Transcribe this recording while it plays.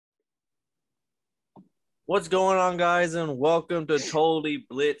What's going on, guys, and welcome to Totally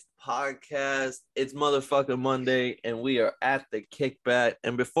Blitz Podcast. It's motherfucking Monday, and we are at the kickback.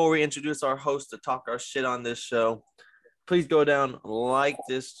 And before we introduce our host to talk our shit on this show, please go down, like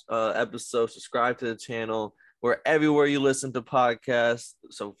this episode, subscribe to the channel. We're everywhere you listen to podcasts,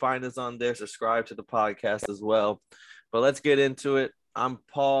 so find us on there, subscribe to the podcast as well. But let's get into it. I'm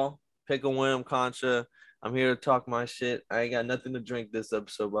Paul, Pickle Winham Concha. I'm here to talk my shit. I ain't got nothing to drink this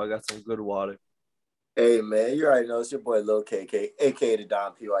episode, but I got some good water. Hey man, you already know it's your boy Lil KK, aka the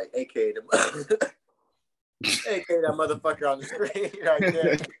Don P. White, aka the aka that motherfucker on the screen right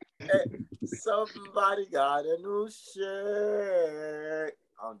there. Hey, somebody got a new shirt.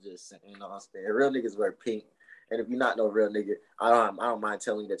 I'm just saying, you know what I'm saying? Real niggas wear pink. And if you're not no real nigga, I don't mind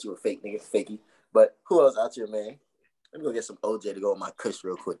telling you that you a fake nigga, fakey. But who else out here, man? Let me go get some OJ to go with my kush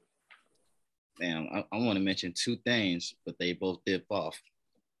real quick. Damn, I want to mention two things, but they both dip off.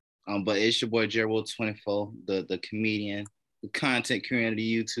 But it's your boy Gerald24, the comedian, the content creator,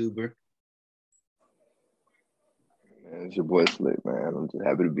 the YouTuber. Man, it's your boy Slick, man. I'm just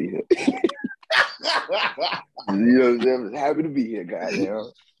happy to be here. You know what I'm saying? I'm just happy to be here,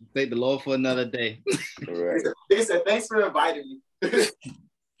 goddamn. Thank the Lord for another day. All right. They said, thanks for inviting me.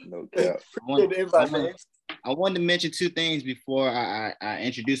 No cap. I wanted to mention two things before I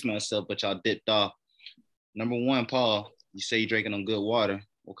introduce myself, but y'all dipped off. Number one, Paul, you say you're drinking on good water.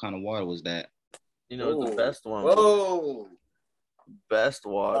 What kind of water was that? You know, the best one. Whoa. Best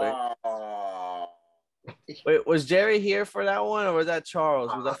water. Wait, was Jerry here for that one, or was that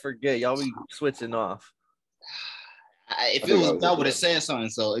Charles? Because I forget. Y'all be switching off. If it was, I would have said something.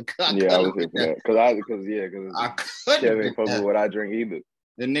 So I was here for that. Because Kevin ain't fuck with what I drink either.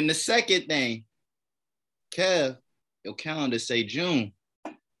 And then the second thing, Kev, your calendar say June.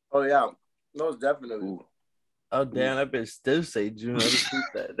 Oh yeah, most definitely. Ooh. Oh damn, that bitch still say June. I just keep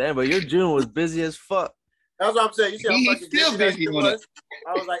that. Damn, but your June was busy as fuck. That's what I'm saying. You see how fucking still busy it was?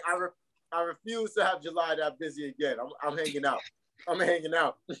 I was like, I refuse to have July that busy again. I'm hanging out. I'm hanging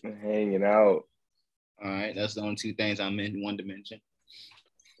out. Hanging out. All right, that's the only two things I wanted to mention.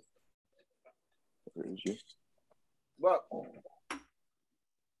 Well,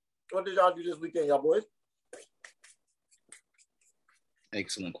 what did y'all do this weekend, y'all boys?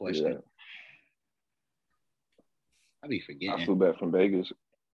 Excellent question. Yeah. I be forgetting. I flew back from Vegas.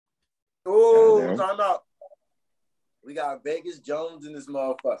 Oh, time out. We got Vegas Jones in this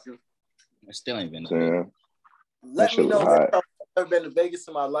motherfucker. I still ain't been. Yeah. Let me know if I've ever been to Vegas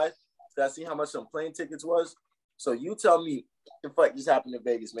in my life. I see how much some plane tickets was. So you tell me the fuck just happened in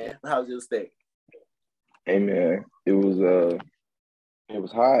Vegas, man. How's your stay? Hey man, it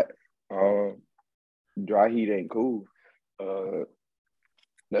was hot. Dry heat ain't cool.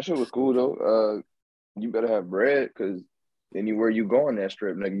 That shit was cool though. You better have bread because anywhere you go on that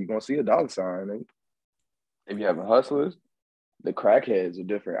strip, nigga, you gonna see a dollar sign. Nigga. If you have hustlers, the crackheads are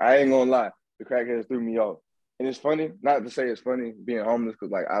different. I ain't gonna lie, the crackheads threw me off. And it's funny, not to say it's funny being homeless,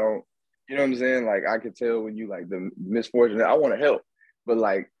 because like I don't, you know what I'm saying? Like I could tell when you like the misfortune. I want to help, but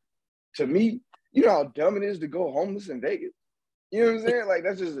like to me, you know how dumb it is to go homeless in Vegas. You know what I'm saying? Like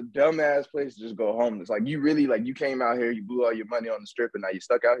that's just a dumbass place to just go homeless. Like you really like you came out here, you blew all your money on the strip, and now you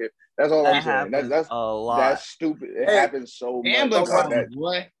stuck out here. That's all I'm saying. That's a lot. That's stupid. It happens so much.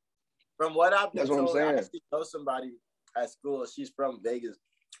 Boy. From what I've been told, I actually know somebody at school. She's from Vegas,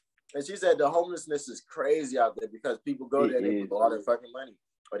 and she said the homelessness is crazy out there because people go there, they blow all their fucking money,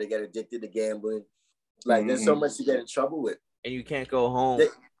 or they get addicted to gambling. Like there's so much to get in trouble with, and you can't go home.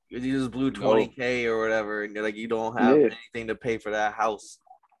 You just blew $20K or whatever, and you're like you don't have anything to pay for that house.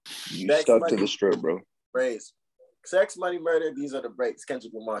 You stuck to the strip, bro. Praise. Sex, money, murder. These are the breaks.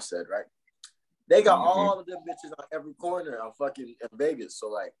 Kendrick Lamar said, right? They got all of them bitches on every corner on fucking Vegas. So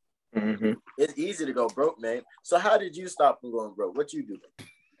like, it's easy to go broke, man. So how did you stop from going broke? What you do?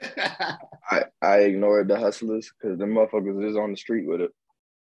 I ignored the hustlers because the motherfuckers is on the street with it.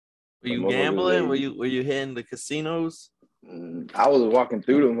 Were you gambling? Were you hitting the casinos? I was walking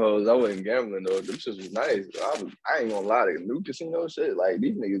through them hoes. I wasn't gambling though. Them shit was nice. I ain't gonna lie, the new casino shit, like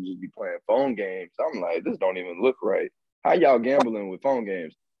these niggas just be playing phone games. I'm like, this don't even look right. How y'all gambling with phone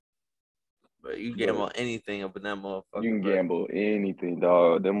games? But you gamble anything up in that motherfucker. You can gamble anything,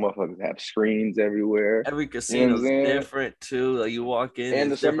 dog. Them motherfuckers have screens everywhere. Every casino's different too. Like you walk in,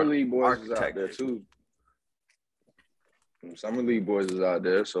 and the Summer League boys is out there too. Summer League boys is out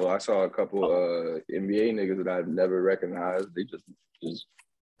there, so I saw a couple NBA niggas that I've never recognized. They just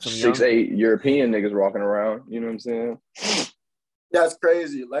 6'8" European niggas walking around. You know what I'm saying? That's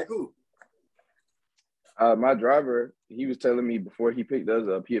crazy. Like who? My driver, he was telling me before he picked us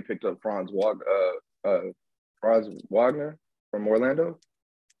up, he had picked up Franz Wagner from Orlando.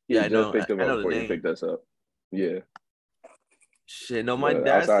 He I know. Picked him I up know before he picked us up. Yeah. Shit, no, my But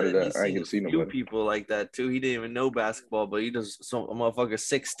dad outside of said that, he's I ain't seen get a to see few nobody. people like that too. He didn't even know basketball, but he just some motherfucker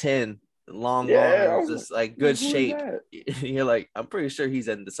 6'10", long Yeah, arms, just like good who is shape. that? You're like, I'm pretty sure he's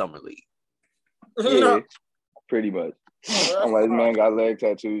in the summer league. Yeah, pretty much. Well, I'm like, this man got leg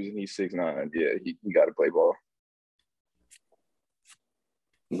tattoos and he's 6'9". Yeah, he got to play ball.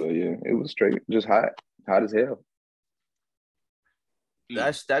 But yeah, it was straight, just hot as hell.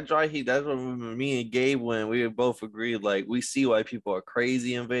 That's that dry heat. That's what me and Gabe when we both agreed. Like we see why people are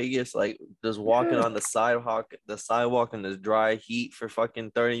crazy in Vegas. Like just walking on the sidewalk in this dry heat for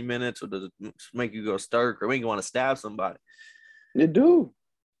fucking 30 minutes, or does it make you go stir or make you want to stab somebody? You do.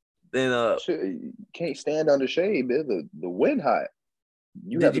 Then Shit, you can't stand under shade, man. The wind hot.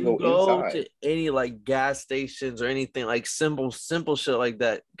 You have did to you go go inside. to any like gas stations or anything like simple shit like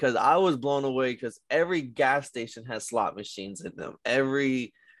that? Because I was blown away because every gas station has slot machines in them.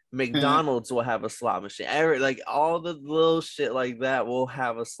 Every McDonald's will have a slot machine. Every like all the little shit like that will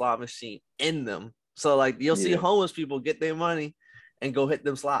have a slot machine in them. So like you'll see Yeah. homeless people get their money and go hit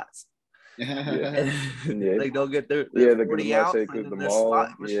them slots. Yeah. Yeah. Like they'll get their Yeah, because 40 I ounce say and because then the their slot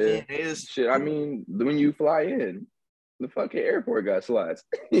mall, yeah. machine is Shit, I mean, when you fly in, the fucking airport got slots.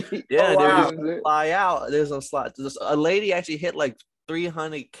 yeah, Oh, wow. there's fly out. There's a slot. A lady actually hit like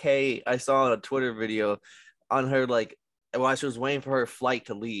 300K. I saw in a Twitter video on her like while she was waiting for her flight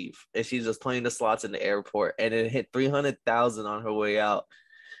to leave, and she's just playing the slots in the airport, and it hit 300,000 on her way out.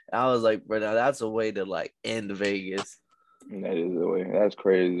 And I was like, bro, now that's a way to like end Vegas. That is the way. That's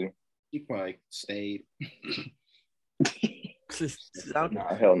crazy. He probably stayed.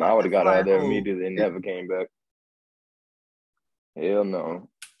 Nah, hell no. I would have got out of there immediately and never came back. Hell no.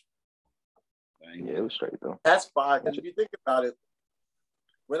 Yeah, it was straight though. That's fine. Because if you think about it,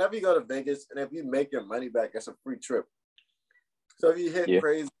 whenever you go to Vegas and if you make your money back, it's a free trip. So if you hit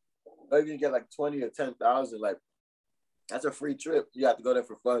crazy, or if you get like 20 or 10,000, like that's a free trip. You have to go there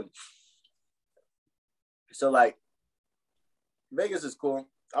for fun. So like Vegas is cool.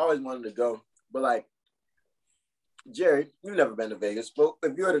 I always wanted to go. But like Jerry, you've never been to Vegas. But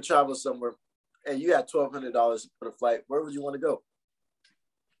if you were to travel somewhere and you had $1,200 for the flight, where would you want to go?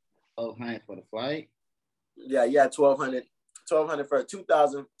 $1,200 for the flight? Yeah, you had $1,200 for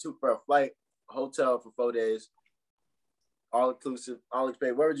 $2,000 for a flight, a hotel for 4 days, all inclusive, all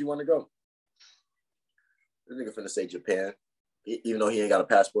expensive. Where would you want to go? This nigga finna say Japan, even though he ain't got a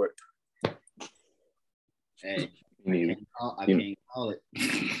passport. Hey, I You- can't call it.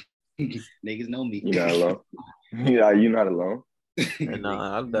 Niggas know me. You're not alone. Yeah, you're not alone. And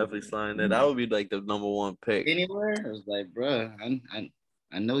I'm definitely signing that. That would be like the number one pick. Anywhere? I was like, bro,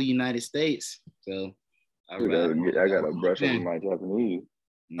 I know United States, so I gotta brush up on my Japanese.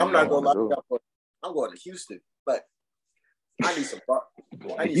 I'm not gonna lie, I'm going to Houston, but I need some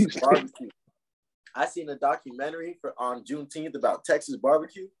barbecue. I seen a documentary on Juneteenth about Texas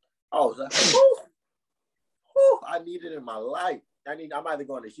barbecue. I was like, I need it in my life. I'm either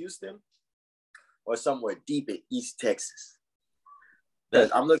going to Houston or somewhere deep in East Texas.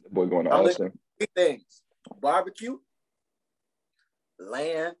 I'm looking to Austin. at three things: barbecue,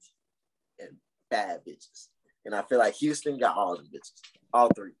 land, and bad bitches. And I feel like Houston got all the bitches, all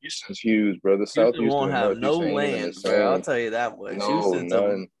three. Houston's huge, brro. The South Houston Houston won't have no North Houston ain't even land, the bro. I'll same. tell you that much. No, Houston's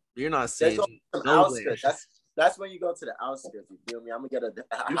none. you're not Let's seeing go to the no outskirts. land. That's when you go to the outskirts. You feel me? I'm gonna get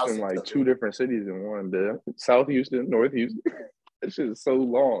a house. Houston like two different cities in one, bro. South Houston, North Houston. That shit is so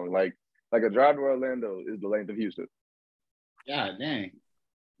long. Like a drive to Orlando is the length of Houston. God dang.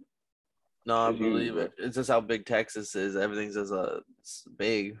 No, I It's huge, believe bro. it. It's just how big Texas is. Everything's just it's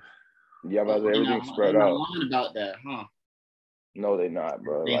big. Yeah, but everything's spread they're out. not lying about that, huh? No, they not,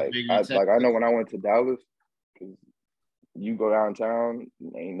 bro. They Like bigger in I Texas. know when I went to Dallas, because you go downtown,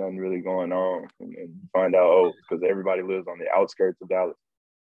 ain't nothing really going on, and then you find out because everybody lives on the outskirts of Dallas.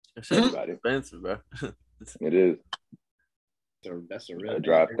 Everybody, Expensive, bro. it is. That's a You real gotta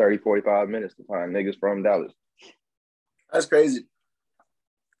drive 30, 45 minutes to find niggas from Dallas. That's crazy.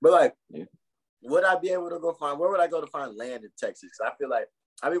 But like, Yeah. would I be able to go find? Where would I go to find land in Texas? I feel like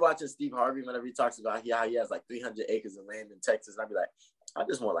I be watching Steve Harvey whenever he talks about how he has like 300 acres of land in Texas, and I be like, I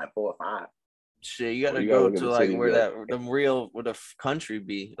just want like 4 or 5. Shit, you gotta You gotta go look at to the like cities where that- where the country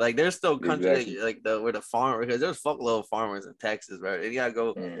be. Like there's still country Exactly. where the farmer because there's fuckload of farmers in Texas, bro. You gotta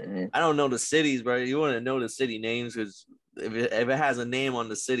go. Mhm. I don't know the cities, bro. You want to know the city names because if it has a name on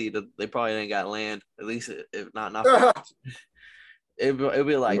the city, they probably ain't got land. At least if not. It'd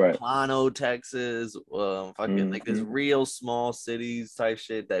be like Right. Plano, Texas, fucking like this real small cities type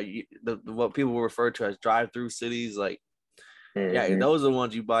shit that what people refer to as drive-through cities. Like, yeah, those are the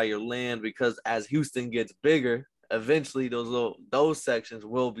ones you buy your land because as Houston gets bigger, eventually those sections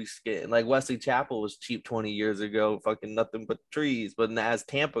will be getting like Wesley Chapel was cheap 20 years ago, fucking nothing but trees. But as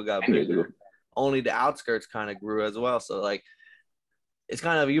Tampa got bigger, only the outskirts kind of grew as well. So like it's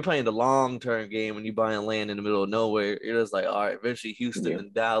kind of you're playing the long-term game when you buying land in the middle of nowhere. You're just like, all right, eventually Houston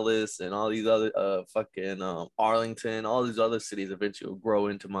and Dallas and all these other fucking Arlington, all these other cities eventually will grow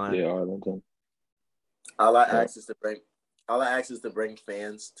into mine. Yeah, Arlington. All I ask is to bring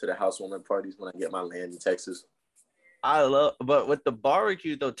fans to the housewarming parties when I get my land in Texas. But with the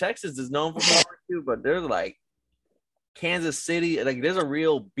barbecue though, Texas is known for barbecue, but there's like Kansas City, like there's a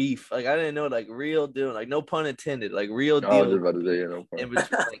real beef. Like I didn't know, like real deal, like no pun intended, like real deal. I was about to say, no pun. In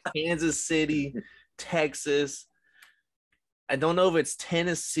between like Kansas City, Texas. I don't know if it's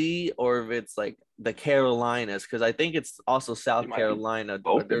Tennessee or if it's like the Carolinas, because I think it's also South Carolina.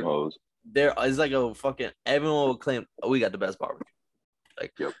 Both of those. There is like a fucking everyone will claim we got the best barbecue.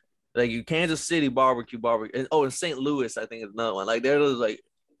 Like, like you Kansas City barbecue. And, and St. Louis, I think is another one. Like they're just like,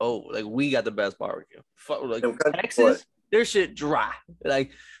 like we got the best barbecue. Fuck, like Texas, their shit dry.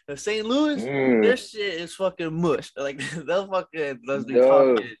 Like St. Louis, their shit is fucking mush. Like they'll fucking let's be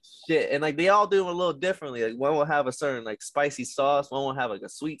talking shit, and like they all do them a little differently. Like one will have a certain like spicy sauce, one will have like a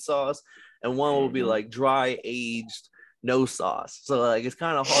sweet sauce, and one will be like dry aged. No sauce. So like it's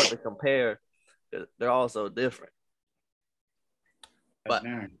kind of hard to compare. They're all so different. But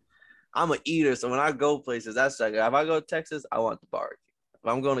I'm an eater, so when I go places, that's like if I go to Texas, I want the barbecue. If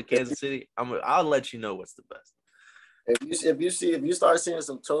I'm going to Kansas City, I'll let you know what's the best. If you start seeing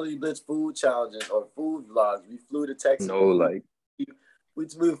some Totally Blitz food challenges or food vlogs, we flew to Texas. No, like we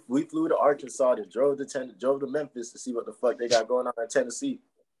flew to Arkansas, drove to Memphis to see what the fuck they got going on in Tennessee.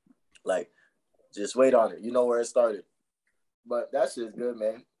 Like, just wait on it. You know where it started. But that shit's good,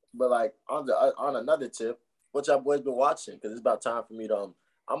 man. But like on another tip, what y'all boys been watching? Because it's about time for me to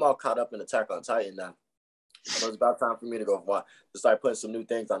I'm all caught up in Attack on Titan now. So it's about time for me to start putting some new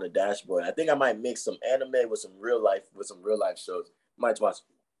things on the dashboard. I think I might mix some anime with some real life shows. Might watch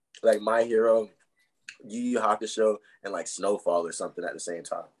like My Hero, Yu Yu Hakusho, and like Snowfall or something at the same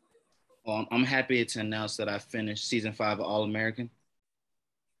time. Well, I'm happy to announce that I finished season 5 of All American.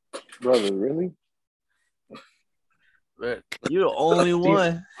 Brother, really? You're the only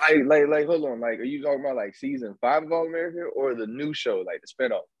one. Like, hold on. Like, are you talking about like season 5 of All American or the new show, like the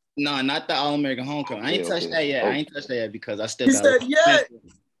spinoff? No, not the All American Homecoming. I ain't touched that yet. I ain't touched that yet because I still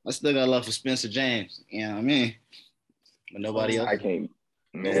got love for Spencer James. You know what I mean? But nobody else. I can't.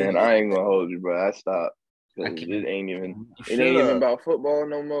 Man, I ain't gonna hold you, bro. I stopped. It ain't even about football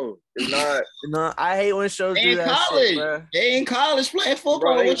no more. It's not. No, I hate when shows they do that college. shit, bro. They in college playing football.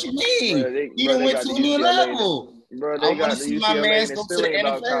 Bro, what you mean? You done went to a new level. Bro, I want to see my man go to the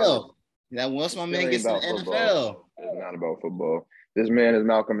NFL. That once my man gets to the NFL. It's not about football. This man is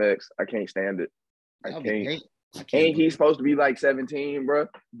Malcolm X. I can't stand it. I can't. Ain't he supposed to be like 17, bro?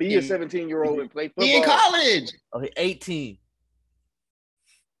 Be a 17-year-old and play football. He in college. Oh, 18.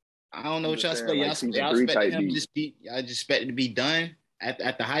 I don't know what y'all expect. Y'all expect him y'all just expect it to be done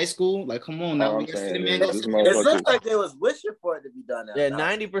at the high school. Like, come on now. It looks like they was wishing for it to be done.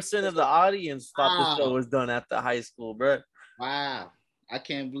 90% of the audience thought the show was done at the high school, bro. Wow, I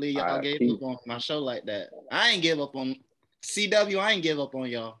can't believe y'all gave up on my show like that. I ain't give up on CW. I ain't give up on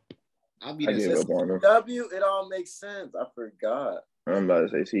y'all. I'll be there. CW, it all makes sense. I forgot. I'm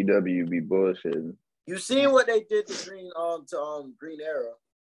about to say CW be bullshitting. You seen what they did to Green Arrow?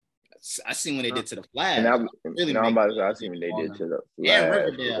 I seen what they did to the Flash. And I'm about to say I seen what they did to the Flash. Yeah,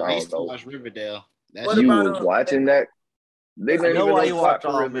 Riverdale. I used to watch Riverdale. You was watching that? They I know why you watch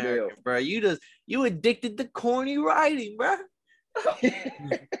All American, bro. You addicted to corny writing, bro.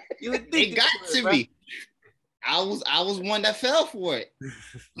 It got to me. I was one that fell for it.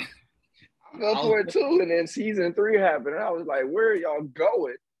 I fell for it too, and then season 3 happened, and I was like, "Where are y'all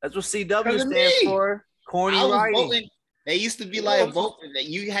going?" That's what CW stands for. Corny writing. Voting. They used to be like vote.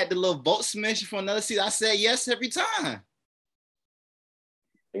 You had the little vote submission for another season. I said yes every time.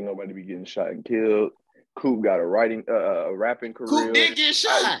 Ain't nobody be getting shot and killed. Coop got a rapping career. Coop did get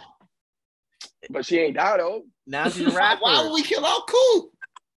shot, but she ain't died though. Now she's a rapper. Why would we kill all Coop?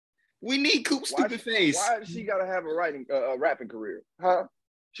 We need Coop's stupid face. Why does she gotta have a rapping career? Huh?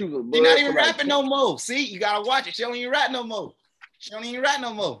 She was not even rapping no more. See, you gotta watch it. She don't even rap no more.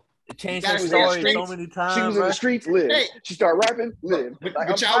 It changed her story so many times. She was in the streets, live. Hey. She started rapping, live.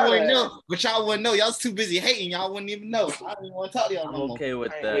 But y'all wouldn't know. But y'all wouldn't know. Y'all was too busy hating. Y'all wouldn't even know. I don't even want to talk to y'all no more. I'm okay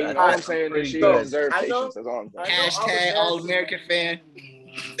with that. I'm saying that she deserves patience. Hashtag All American fan.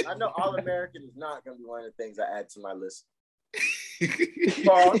 I know All American is not going to be one of the things I add to my list.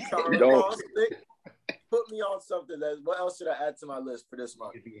 put me on something. What else should I add to my list for this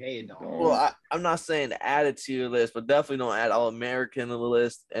month? Well, I'm not saying to add it to your list, but definitely don't add All American to the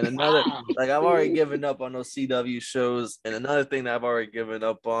list. And another, like I've already given up on those CW shows. And another thing that I've already given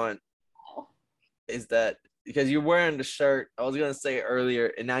up on is that because you're wearing the shirt, I was gonna say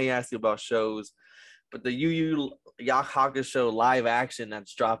earlier, and now you asked me about shows, but the Yu Yu Hakusho live action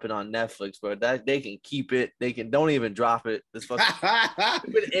that's dropping on Netflix, bro. That they can keep it. They can don't even drop it. This fucking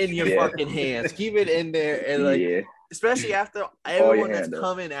keep it in your fucking hands. Keep it in there and especially after everyone that's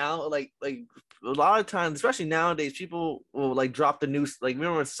coming out, like a lot of times, especially nowadays, people will like drop the news. Like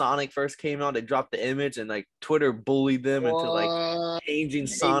remember when Sonic first came out, they dropped the image and like Twitter bullied them into like changing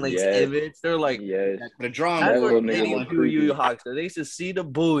Sonic's image. They're like, the drama. That's what they need to do. Yu Hakusho. They used to see the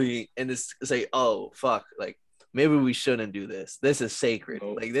bullying and just say, "Oh fuck, like maybe we shouldn't do this. This is sacred.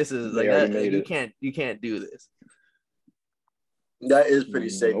 Like this is like that. You can't do this." That is pretty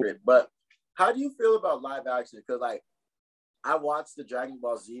sacred, but. How do you feel about live action? Because like, I watched the Dragon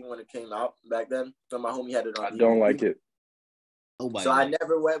Ball Z when it came out back then. So my homie had it on. I don't like it. Oh my! So God. I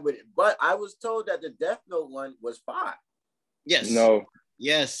never went with it, but I was told that the Death Note one was fine. Yes. No.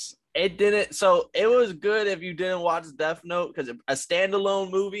 Yes. It didn't. So it was good if you didn't watch Death Note because a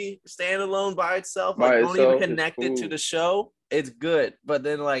standalone movie, standalone by itself, like don't even connect it to the show. It's good, but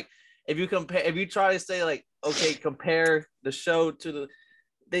then like if you try to say like okay, compare the show to the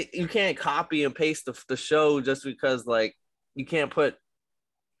you can't copy and paste the show just because like you can't put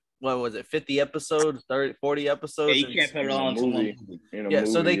what was it 50 episodes 30 40 episodes you can't put it on to one movie.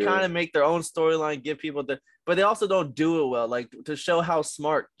 So they kind of make their own storyline, give people but they also don't do it well, like to show how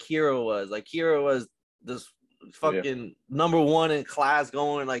smart Kira was. Like Kira was this fucking number one in class,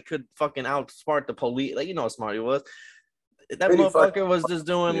 going like could fucking outsmart the police, like you know how smart he was. That motherfucker was just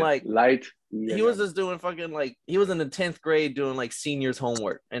doing like light. He was just doing fucking like he was in the 10th grade doing like seniors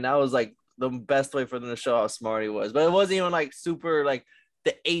homework, and that was like the best way for them to show how smart he was. But it wasn't even like super like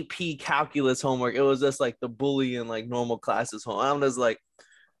the AP calculus homework. It was just like the bully and like normal classes home. I'm just like,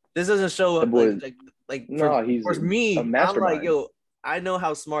 this doesn't show up for me. I'm like, yo, I know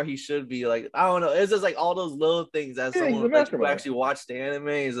how smart he should be. Like I don't know. It's just like all those little things that someone like, who actually watched the anime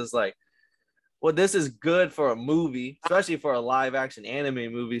is just like. Well, this is good for a movie, especially for a live action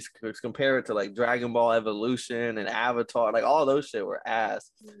anime movie. Compare it to like Dragon Ball Evolution and Avatar, like all those shit were ass.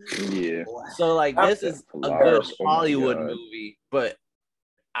 Yeah. So like this is a good Hollywood movie, but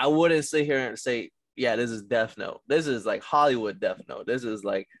I wouldn't sit here and say, yeah, this is Death Note. This is like Hollywood Death Note. This is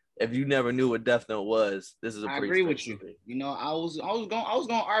like if you never knew what Death Note was, this is a pretty. I agree with you. You know, I was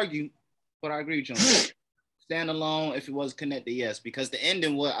gonna argue, but I agree with you on that. Standalone, if it was connected, yes, because the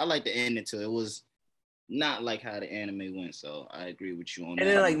ending I like the ending too. It was not like how the anime went, so I agree with you on that. And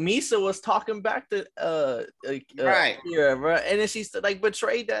then like Misa was talking back to right, yeah, bro, and then she like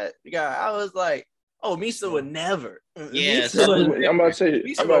betrayed that guy. I was like, oh, Misa would never. Yes, I'm about to say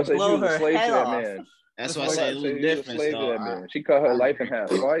she was a slave to that man. That's why I said it was different. She cut her life in half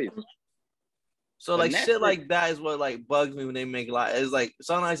twice. So like shit like that is what like bugs me when they make live. It's like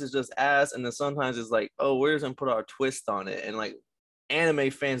sometimes it's just ass, and then sometimes it's like, oh, we're just gonna put our twist on it. And like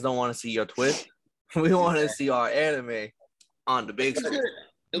anime fans don't want to see your twist. We want to see our anime on the big screen.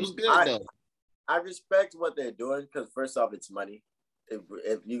 It was good though. I respect what they're doing because first off, it's money.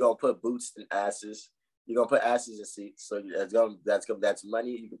 If you're gonna put boots in asses, you're gonna put asses in seats. So that's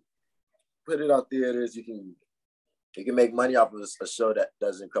money. You can put it on theaters. You can make money off of a show that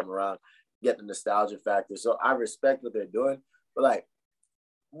doesn't come around. Get the nostalgia factor. So I respect what they're doing, but like,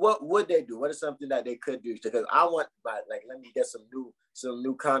 what would they do? What is something that they could do? Because I want, like, let me get some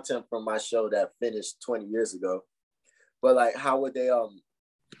new content from my show that finished 20 years ago. But like, how would they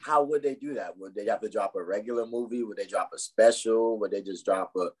do that? Would they have to drop a regular movie? Would they drop a special? Would they just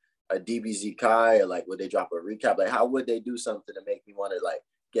drop a DBZ Kai? Or like, would they drop a recap? Like, how would they do something to make me want to like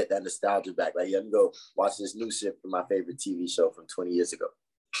get that nostalgia back? Like, let me go watch this new shit from my favorite TV show from 20 years ago.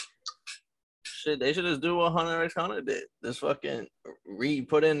 Shit, they should just do what Hunter x Hunter did. Just fucking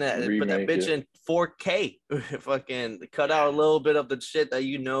put that bitch in 4K. Fucking cut out a little bit of the shit that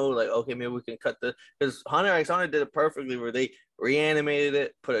like, okay, maybe we can cut because Hunter x Hunter did it perfectly where they reanimated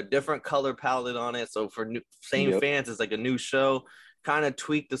it, put a different color palette on it. So for fans, it's like a new show, kind of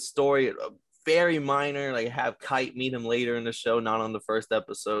tweak the story, very minor, like have Kite meet him later in the show, not on the first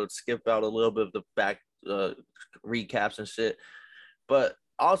episode, skip out a little bit of the back recaps and shit. But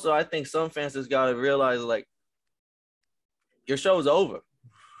also, I think some fans just gotta realize, like, your show's over.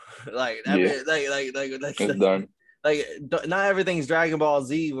 Like, it's done. Like, not everything's Dragon Ball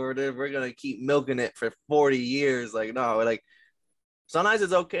Z where we're gonna keep milking it for 40 years. Like, no, like, sometimes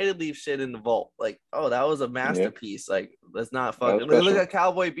it's okay to leave shit in the vault. Like, oh, that was a masterpiece. Like, let's not fucking look at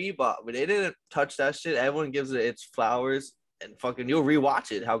Cowboy Bebop, but they didn't touch that shit. Everyone gives it its flowers, and fucking you'll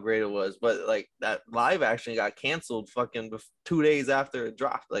rewatch it how great it was. But like that live action got canceled fucking 2 days after it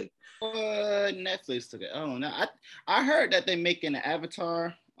dropped. Like, Netflix took it. Oh no, I heard that they're making an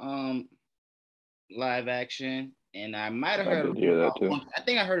Avatar live action. And I might have heard I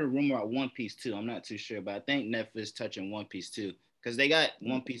think I heard a rumor about One Piece too. I'm not too sure, but I think Netflix touching One Piece too. Because they got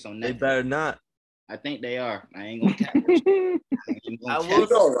One Piece on Netflix. They better not. I think they are. I ain't gonna catch it. I will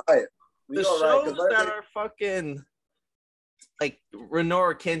go right. The shows that are fucking like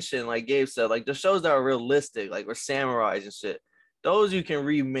Rurouni Kenshin, like Gabe said, like the shows that are realistic, like with samurais and shit. Those you can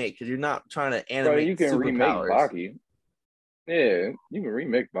remake because you're not trying to animate. Bro, you can remake Baki. Yeah, you can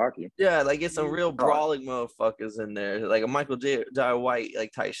remake Baki. Yeah, like get some real brawling motherfuckers in there, like a Michael J. White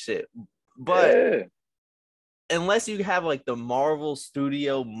like type shit. But unless you have like the Marvel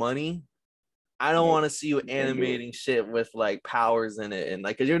Studio money, I don't want to see you animating shit with like powers in it, and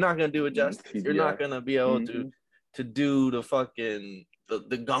like, cause you're not gonna do it justice. You're not gonna be able to do the fucking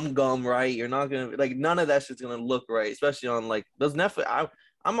the gum right. You're not gonna like none of that shit's gonna look right, especially on like those Netflix.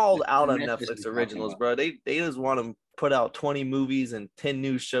 I'm all out on Netflix originals, bro. They just want to put out 20 movies and 10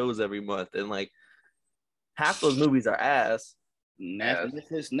 new shows every month, and like half those movies are ass.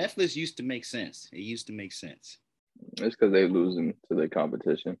 Netflix used to make sense. It used to make sense. It's because they're losing to their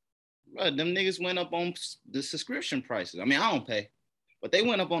competition. Bro, them niggas went up on the subscription prices. I mean, I don't pay, but they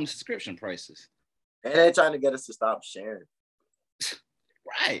went up on the subscription prices. And they're trying to get us to stop sharing.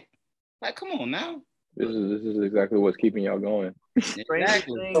 Right. Like, come on now. This is exactly what's keeping y'all going. Stranger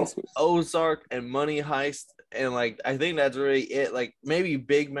Things, Ozark, and Money Heist, and like I think that's really it. Like maybe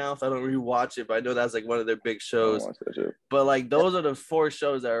Big Mouth. I don't really watch it, but I know that's like one of their big shows. But like those are the 4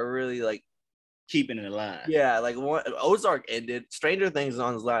 shows that are really like keeping it alive. Yeah, like Ozark ended. Stranger Things is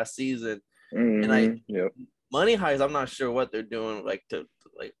on his last season, and like Money Heist, I'm not sure what they're doing. Like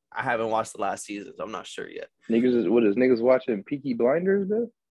I haven't watched the last season, so I'm not sure yet. Niggas watching Peaky Blinders,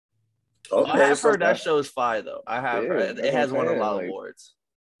 though? Okay, I've heard that show is fire though. I have heard it has won a lot of awards.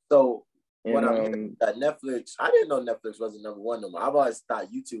 So when I'm at Netflix, I didn't know Netflix wasn't number one no more. I've always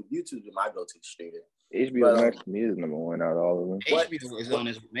thought YouTube is my go-to streaming. HBO Max to me is number one out of all of them. HBO is on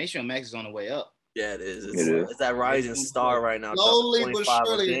HBO Max is on the way up. Yeah, it is. It's that rising star right now. Slowly but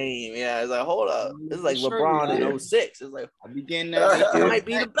surely. Game. Yeah, it's like, hold up. It's like LeBron in 06. It's like, it might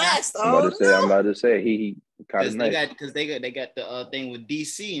be the best. I'm about to say he kind of nice. Because they got the thing with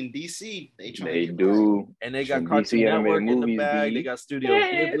DC, and DC they do. And they got Cartoon Network in the bag. They got Studio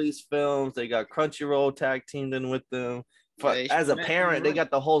Ghibli's films. They got Crunchyroll tag teamed in with them. As a parent, they got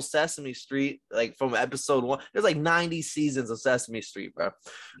the whole Sesame Street, like from episode 1. There's like 90 seasons of Sesame Street, bro.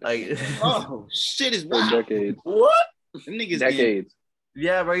 Like, oh shit is wild. Decades. What? Them niggas decades.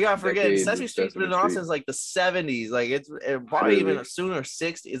 Yeah, but you gotta forget Sesame Street's been on since like the 70s. Like it's probably even sooner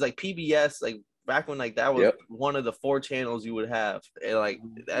 60s. It's like PBS, like back when like that was one of the 4 channels you would have, and like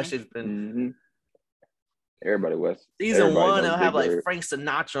that shit's been. Everybody West. Season 1, they'll have like Frank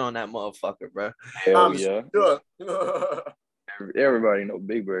Sinatra on that motherfucker, bro. Hell yeah. Sure. Everybody know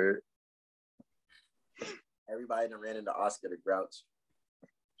Big Bird. Everybody done ran into Oscar the Grouch.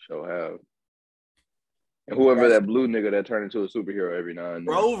 Sure have. And whoever that blue nigga that turned into a superhero every now and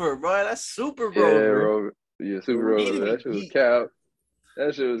then. Rover, bro. That's Super Rover. Yeah, Rover. Yeah, Super Rover. That shit was cap.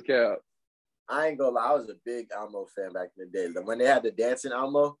 That shit was cap. I ain't gonna lie. I was a big Elmo fan back in the day. When they had the dancing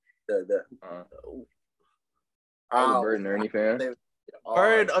Elmo, I was a Bert and Ernie fan.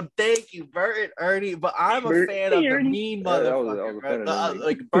 Bert, thank you, Bert and Ernie. But I'm a fan of the mean motherfucker.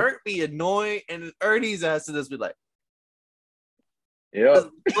 Like Bert be annoying, and Ernie's ass to just be like, yeah,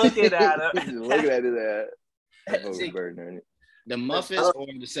 looking at him, looking at his ass. Bert and Ernie. The Muppets or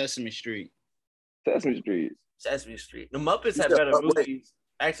the Sesame Street? Sesame Street. Sesame Street. The Muppets have better movies.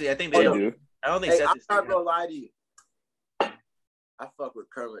 Actually, I think they do. I don't think Sesame Street. I'm not gonna lie to you. I fuck with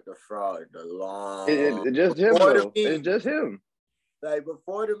Kermit the Frog It's just him, though. It's just him. Like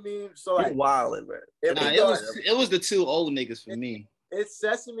before the meme, so like wilding, bro. It was the 2 old niggas for me. It's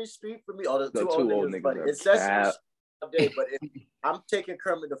Sesame Street for me. Oh, the two old niggas. But it's Sesame Street all day. But I'm taking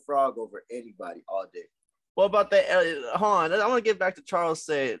Kermit the Frog over anybody all day. What about that? Hold on, I want to get back to Charles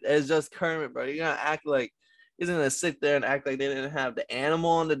said it's just Kermit, bro. You're gonna act like he's gonna sit there and act like they didn't have the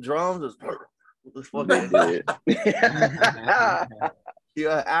animal on the drums. You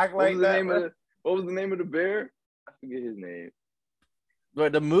act like that. What was the name of the bear? I forget his name.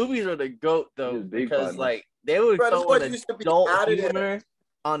 But the movies are the GOAT though, because like they would throw an adult humor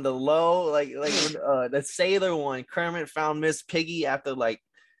on the low, like when, the Sailor one. Kermit found Miss Piggy after like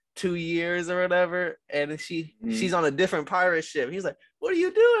 2 years or whatever, and she's on a different pirate ship. He's like, "What are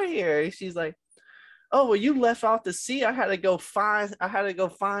you doing here?" And she's like, "Oh, well, you left off the sea. I had to go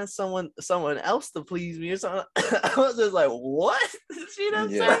find someone else to please me or something." I was just like, "What?" She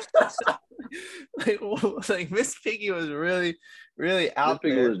doesn't say. like Miss Piggy was really, really out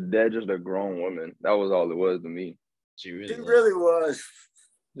Miss Piggy there. was dead, just a grown woman. That was all it was to me. She really was.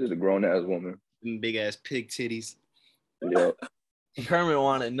 Just a grown ass woman. Big ass pig titties. Yeah. Kermit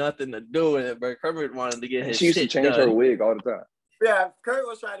wanted nothing to do with it, but Kermit wanted to get his She used to shit change done. her wig all the time. Yeah, Kurt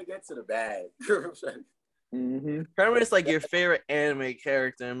was trying to get to the bag. Mm-hmm. Kermit's like your favorite anime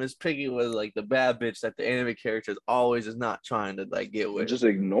character, and Miss Piggy was like the bad bitch that the anime characters always is not trying to like get with. Just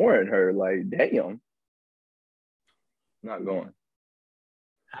ignoring her, like, damn. Not going.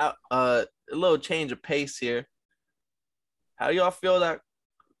 How a little change of pace here. How do y'all feel that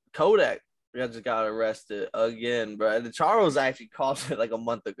Kodak just got arrested again, bro? The Charles actually called it like a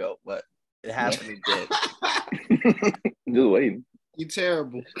month ago, but it happened again. Just waiting. You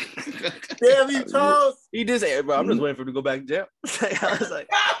terrible. Damn you, Charles. He did say, "Bro, I'm just waiting for him to go back to jail." I was like,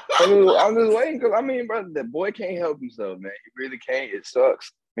 I'm just waiting because I mean, bro, that boy can't help himself, man. He really can't. It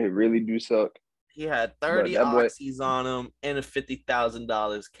sucks. It really do suck. he had 30 But that boy- oxys on him and a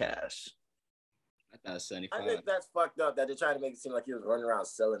 $50,000 cash. I thought 75. I think that's fucked up that they're trying to make it seem like he was running around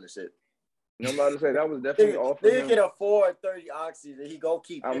selling the shit. I'm about to say that was definitely off of They him. can afford 30 oxys and he go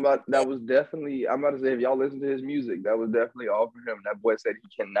keep. I'm about to say, if y'all listen to his music, that was definitely off of him. That boy said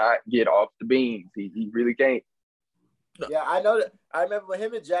he cannot get off the beans. He really can't. Yeah, I know that. I remember when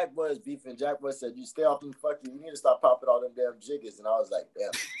him and Jack Boy was beefing. Jack Boy said, "You stay off them fucking. You need to stop popping all them damn jiggers." And I was like,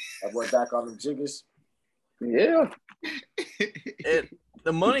 "Damn, that boy back on them jiggers." Yeah.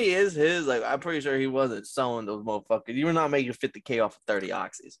 The money is his. Like, I'm pretty sure he wasn't selling those motherfuckers. You were not making 50K off of 30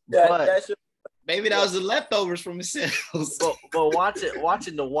 oxys. Yeah, But that shit. Maybe that was the leftovers from his sales. but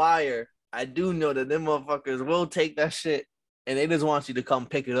watching The Wire, I do know that them motherfuckers will take that shit and they just want you to come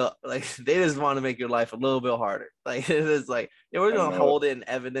pick it up. Like, they just want to make your life a little bit harder. Like, it's like, yeah, we're gonna hold it in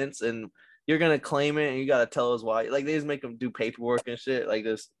evidence and you're gonna claim it and you gotta tell us why. Like, they just make them do paperwork and shit, like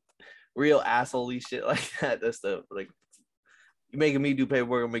this real asshole-y shit like that. That's the like, you making me do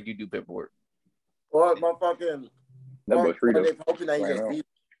paperwork, I'll make you do paperwork. Or motherfucking. That boy freedom. They hoping that he Right just now. beat.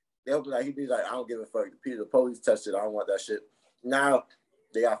 They hoping that he be like, "I don't give a fuck. The police touched it. I don't want that shit." Now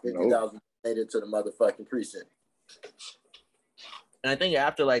they got 50,000 made it to the motherfucking precinct. And I think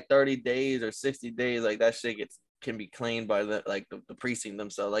after like 30 days or 60 days, like that shit can be claimed by the precinct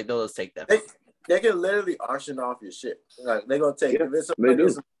themselves. Like, they'll just take that. They can literally auction off your shit. Like, they're gonna take if it's a they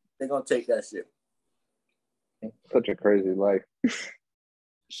do. they're gonna take that shit. Such a crazy life.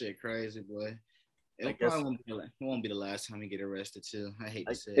 Shit crazy, boy. I It guess- probably won't be the last time he get arrested too. I hate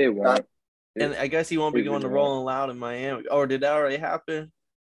to say It won't. And I guess he won't be going to Rolling Loud in Miami. Or did that already happen?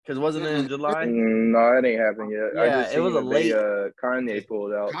 Because wasn't it in July? No, it ain't happened yet. I Yeah, just it was seen a that late. Kanye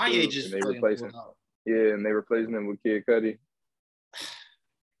pulled out. Kanye too, just and they fucking replacing. pulled out. Yeah, and they replacing him with Kid Cudi.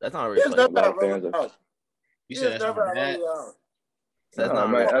 That's not a He's replacement. never lot at of fans Rolling are- Loud. You He said is that's never not at bad. Rolling Loud. That's No, not a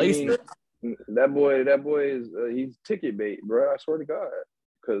man, I replacement. mean, that boy is he's ticket bait, bro. I swear to God.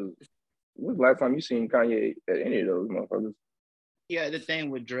 Because when's the last time you seen Kanye at any of those motherfuckers? Yeah, the thing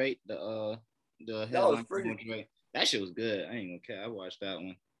with Drake, the was headline free. with Drake, that shit was good. I ain't gonna care. I watched that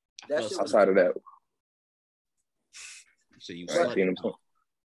one. That felt shit so- was- Outside of that, So you I slut. seen him.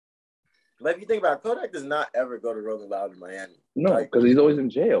 But if you think about it, Kodak does not ever go to Rolling Loud in Miami. No, Like, because he's always in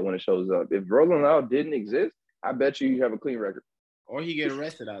jail when it shows up. If Rolling Loud didn't exist, I bet you have a clean record. Or he get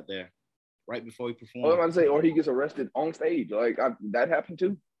arrested out there right before he Well, I'm performed. about to say, or he gets arrested on stage. Like that happened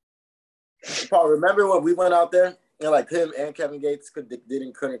too. Paul, remember when we went out there and like him and Kevin Gates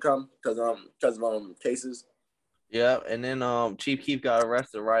couldn't come because of cases Yeah, and then Chief Keef got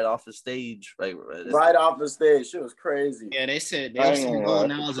arrested right off the stage. Like, right off the stage. Shit was crazy. Yeah, they said I they ain't said gonna Lil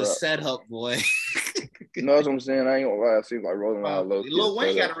lie, Nas a that's setup, boy. You know what I'm saying? I ain't gonna lie. It seems like Rolling Loud low. Lil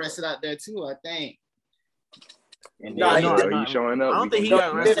Wayne got arrested out there too, I think. And Nah, then- he no, did no, he's showing up. I don't think he No,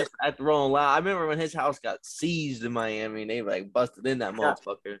 got he arrested didn't. at the Rolling Loud. I remember when his house got seized in Miami and they like busted in that Yeah.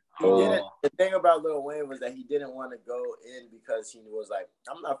 motherfucker. He didn't. The thing about Lil Wayne was that he didn't want to go in because he was like,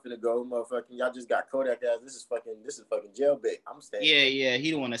 "I'm not finna go, motherfucking. Y'all just got Kodak ass. This is fucking jail bait. I'm staying." yeah, he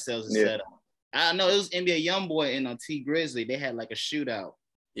the one that sells the Yeah. setup. I know it was NBA YoungBoy and T Grizzly. They had like a shootout.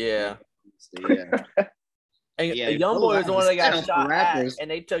 Yeah. So, yeah. And Yeah, Young Lil Boy was the one that got Nas shot at, rappers. and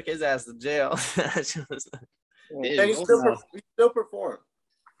they took his ass to jail. That shit was- And he still performed.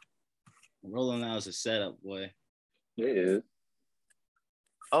 Rolling Loud is a setup, boy. It is.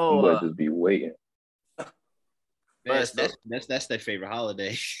 oh, But just be waiting. That's But that's their favorite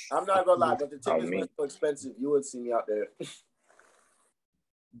holiday. I'm not gonna lie, but the Oh, tickets me. were so expensive. You would see me out there.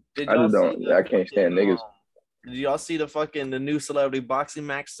 Did I y'all just see don't. the I can't stand fucking, niggas. Did y'all see the new celebrity boxing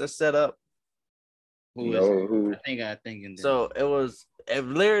match that's set up? Who is No, it? who? I think in So it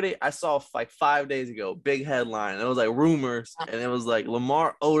literally, I saw like 5 days ago, big headline. It was like rumors, and it was like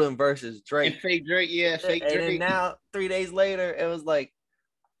Lamar Odom versus Drake. And fake Drake, yeah, fake And then Drake. now, 3 days later, it was like,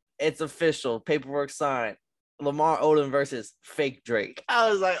 it's official, paperwork signed. Lamar Odom versus fake Drake.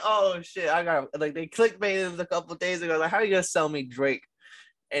 I was like, oh shit, I got like they clickbaited a couple days ago. Like, how are you gonna sell me Drake?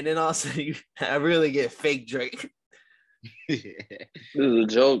 And then also, I really get fake Drake. This is a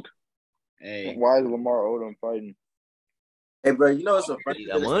joke. Hey, Why is Lamar Odom fighting? Hey, bro, you know what's so funny? He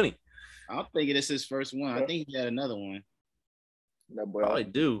got money. I'm thinking this is his first one. I think he had another one. That boy. Probably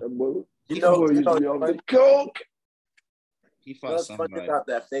do. That boy. You That know, boy you used know, to be off what's the coke. He you know fought what's funny somebody. about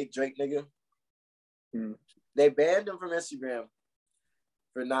that fake Drake nigga? Hmm. They banned him from Instagram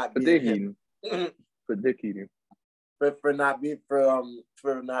for not For being dick him. eating. For dick eating. for not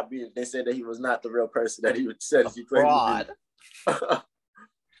being. They said that he was not the real person that he said he claimed Fraud. to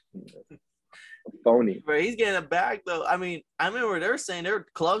be. Phony. But he's getting a bag though. I mean, I remember they were saying their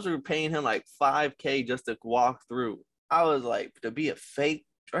clubs were paying him like $5,000 just to walk through. I was like, to be a fake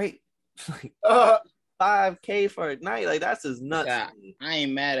Drake, like $5,000 for a night, like that's just nuts. Yeah, I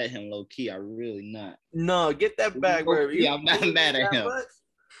ain't mad at him, low key. I really not. No, get that bag, bro. Low-key, I'm not mad at him. Much?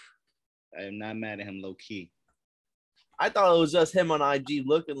 I am not mad at him, low key. I thought it was just him on IG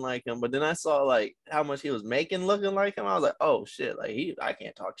looking like him, but then I saw like how much he was making looking like him. I was like, oh shit, like I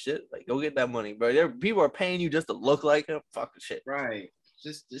can't talk shit. Like, go get that money, bro. People are paying you just to look like him. Fuck shit. Right.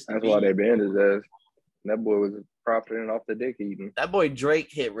 Just That's why they banned his ass. That boy was profiting off the dick eating. That boy Drake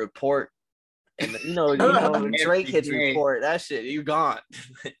hit report, and when Drake hits report, that shit, you gone.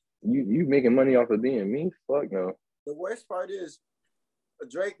 You making money off of being me? Fuck no. The worst part is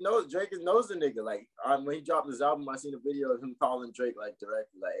Drake knows the nigga. Like when he dropped his album, I seen a video of him calling Drake like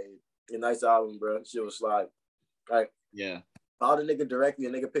directly, like, "Hey, nice album, bro. Shit was slide." Like, yeah, called the nigga directly,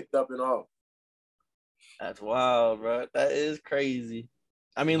 and nigga picked up and all. That's wild, bro. That is crazy.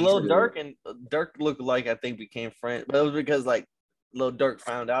 I mean, Lil Durk and Dirk looked like I think became friends, but it was because like Lil Durk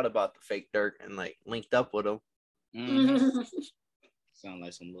found out about the fake Dirk and like linked up with him. Mm-hmm. Sound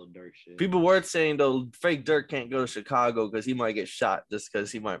like some Lil Durk shit. People were saying though, fake Dirk can't go to Chicago because he might get shot just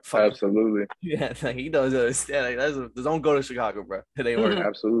because he might fuck. Absolutely. Yeah, like he doesn't understand. Like, don't go to Chicago, bro. It ain't working.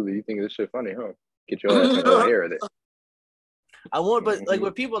 Absolutely. You think this shit funny, huh? Get your ass in the air of it. But like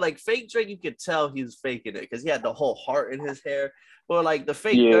with people like fake Drake, you could tell he was faking it because he had the whole heart in his hair. But like the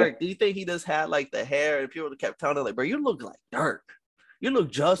fake Dirk, do you think he just had like the hair and people kept telling him like, bro, you look like Dirk. You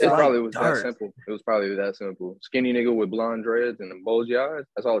look just like probably was Dirk. that simple. It was probably that simple. Skinny nigga with blonde dreads and bulgy eyes.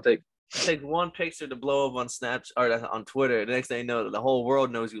 That's all it takes. It takes one picture to blow up on Snapchat or on Twitter. The next thing you know, the whole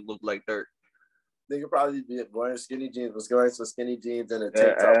world knows you look like Dirk. They could probably be wearing skinny jeans, was wearing some skinny jeans and a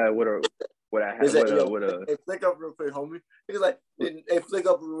tank top. Hey, flick up real quick, homie. Niggas like, hey, flick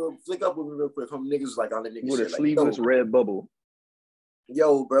up with me real quick, homie. Niggas was like on the nigga with shit. a sleeveless like, red bubble.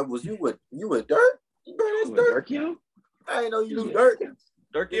 Yo, bro, was you with Dirk? Bro, that's Dirk. Yo? I ain't know you knew Dirk.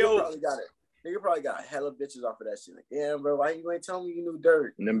 Dirk, Nigga yo. probably got it. Nigga probably got hella bitches off of that shit. Like, damn, bro, why you ain't tell me you knew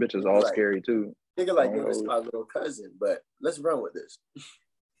Dirk? And them bitches all scary too. Nigga like, yo, this is my little cousin, but let's run with this.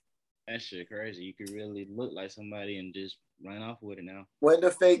 That shit crazy. You could really look like somebody and just run off with it now. When the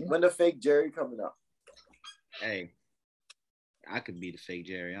fake Jerry coming out? Hey, I could be the fake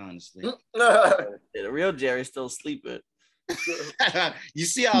Jerry, honestly. Yeah, the real Jerry's still sleeping. You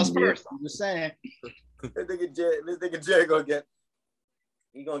see, I was first. I'm just saying. This nigga Jerry gonna get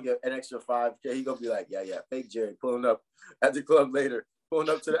an extra $5,000. He gonna be like, yeah, fake Jerry pulling up at the club later, pulling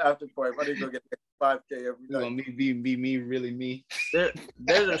up to the after party. My nigga gonna get $5,000 every night. Gonna be me, really me.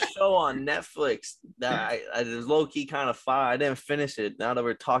 There's a show on Netflix that I was low key kind of fire. I didn't finish it. Now that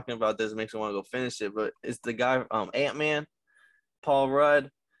we're talking about this, it makes me want to go finish it. But it's the guy Ant-Man, Paul Rudd,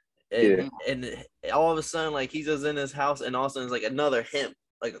 and all of a sudden like he's just in his house, and all of a sudden it's like another him,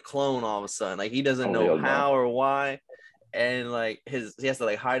 like a clone. All of a sudden, like he doesn't know how or why, and like he has to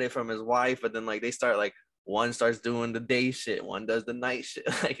like hide it from his wife. But then like they start like one starts doing the day shit, one does the night shit.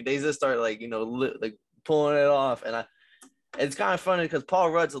 Like they just start like like pulling it off, and it's kind of funny because Paul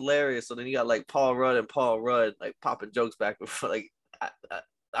Rudd's hilarious. So then you got like Paul Rudd and Paul Rudd like popping jokes back and forth. Like I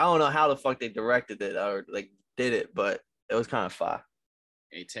don't know how the fuck they directed it or like did it, but it was kind of fun.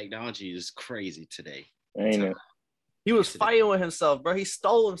 Hey, technology is crazy today. Ain't it? He was fighting with himself, bro. He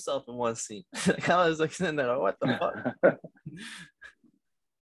stole himself in one scene. Like, I was like sitting there, what the fuck?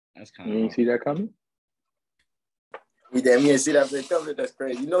 That's kind of. You didn't see that coming? You didn't see that thing coming? That's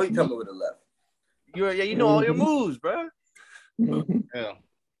crazy. You know he coming with a left. You know all your moves, bro. Yeah.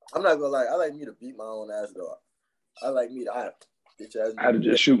 I'm not gonna lie. I like me to beat my own ass though. I like me to. Bitch ass I had to nigga.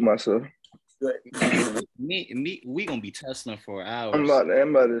 just shoot myself. We gonna be tussling for hours. I'm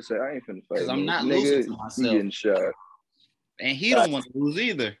about to say I ain't finna fight. 'Cause I'm no not nigga. losing to He myself. getting shot. And he don't want to lose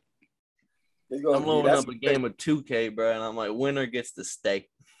either. I'm loading up a game of 2K, bro, and I'm like, winner gets the steak.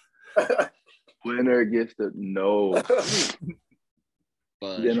 Winner gets the no.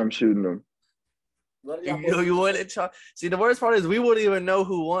 But Then I'm shooting them. You wouldn't see, the worst part is we wouldn't even know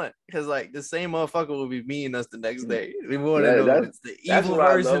who won because like the same motherfucker will be meeting us the next day. We wouldn't know if it's the evil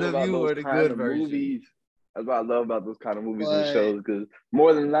version of you or the good version. Movies. That's what I love about those kind of movies and shows, because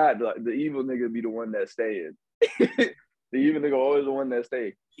more than not, the evil nigga be the one that's staying. The evil nigga always the one that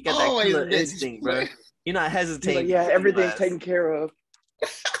stays. You got that killer instinct, bro. You're not hesitating. Like, yeah, everything's taken care of.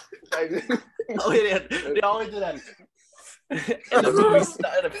 Oh yeah, they always do that. And the movie,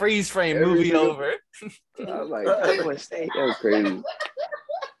 the freeze frame movie over. I was like, that was crazy.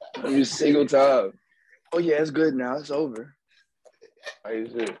 Every single time. Oh yeah, it's good now. It's over.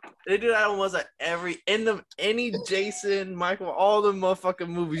 They do that almost like any Jason, Michael, all the motherfucking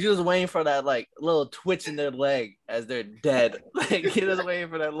movies. You're just waiting for that like little twitch in their leg as they're dead. Like you're just waiting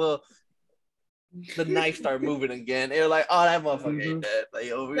for that the knife start moving again. They're like, oh, that motherfucker ain't dead. Like,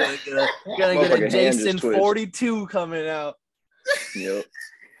 yo, we're gonna get a Jason 42 coming out. Yep.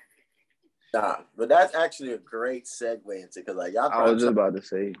 Nah, but that's actually a great segue into, because like y'all. I was just about to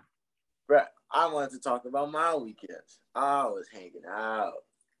say, bro, I wanted to talk about my weekends. I was hanging out.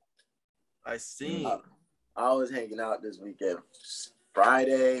 I see. I was hanging out this weekend.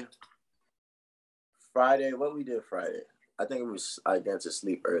 Friday. What we did Friday? I think I got to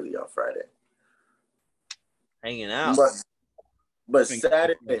sleep early on Friday. Hanging out. But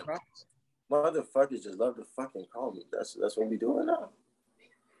Saturday, motherfuckers just love to fucking call me. That's what we doing now.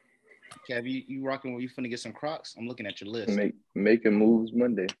 Kev, you rocking where you finna get some Crocs? I'm looking at your list. Making moves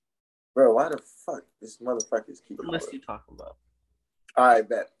Monday. Bro, why the fuck this motherfuckers keep what list you talking about? All right,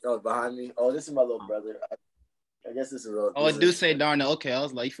 bet. Oh, behind me. Oh, this is my little brother. I guess this is real. Oh, I do say Darnell. Okay, I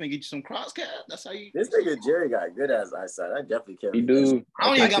was like, you finna get you some Crocs, Kev? That's how you. This nigga Jerry got good ass eyesight. I definitely can't. He do. I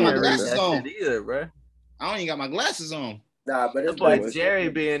don't even got my glasses on either, bro. I don't even got my glasses on. Nah, but it's like Jerry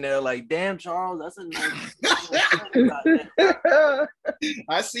being there, like, damn, Charles, that's a nice.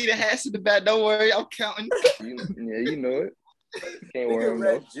 I see the hats in the back. Don't worry, I'm counting. You know it. Can't worry.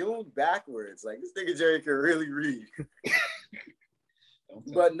 Read June backwards. Like this nigga Jerry can really read.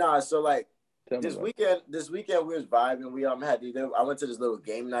 But nah, so like this weekend we was vibing. We I went to this little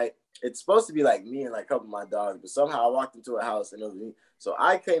game night. It's supposed to be like me and like a couple of my dogs, but somehow I walked into a house and it was me. So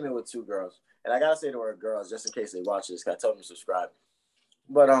I came in with two girls. And I gotta say the word girls just in case they watch this. I told them to subscribe.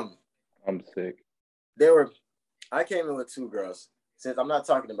 But I'm sick. I came in with two girls. Since I'm not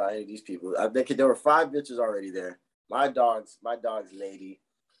talking about any of these people, there were 5 bitches already there. My dog's lady,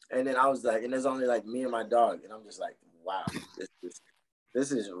 and then I was like, and there's only like me and my dog, and I'm just like, wow,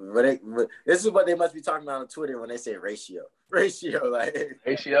 this is what they must be talking about on Twitter when they say ratio, like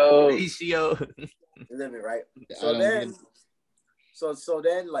ratio. Live it right. So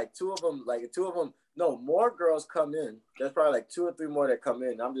then, like two of them, no, more girls come in. There's probably like 2 or 3 more that come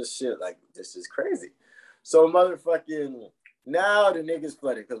in. I'm just shit, like, this is crazy. So motherfucking, now the niggas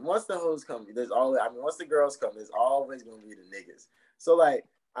flooded. Because once the hoes come, once the girls come, there's always going to be the niggas. So, like,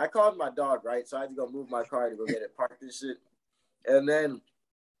 I called my dog, right? So I had to go move my car to go get it parked and shit. And then,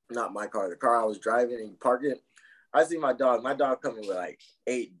 not my car, the car I was driving and parked it. I see my dog coming with like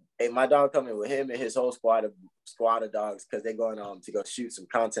 8. My dog coming with him and his whole squad of dogs because they're going to go shoot some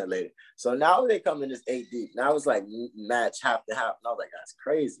content later. So now they come in this 8 deep. Now it's like match half to half. And I was like, that's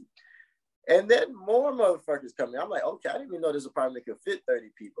crazy. And then more motherfuckers coming. I'm like, okay, I didn't even know this apartment could fit 30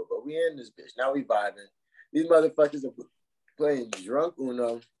 people, but we in this bitch. Now we vibing. These motherfuckers are playing drunk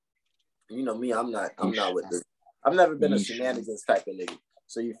Uno. You know me, I'm not with this. I've never been a shenanigans type of nigga.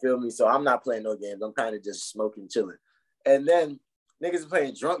 So you feel me? So I'm not playing no games. I'm kind of just smoking, chilling. And then niggas are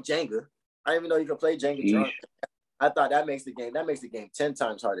playing drunk Jenga. I didn't even know you could play Jenga drunk. I thought that makes the game 10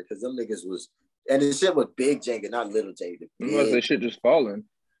 times harder because them niggas was, and this shit was big Jenga, not little Jenga. This shit just falling.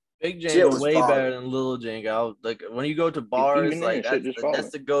 Big Jenga way better than little Jenga. Like when you go to bars, like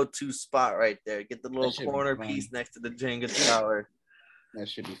that's the go-to spot right there. Get the little corner piece next to the Jenga tower. That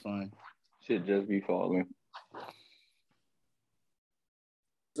should be fun. Should just be falling.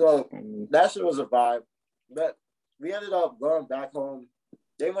 So that shit was a vibe. But we ended up going back home.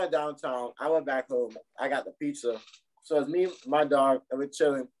 They went downtown. I went back home. I got the pizza. So it's me, my dog, and we're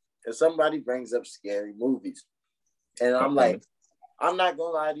chilling. And somebody brings up scary movies. And I'm like, I'm not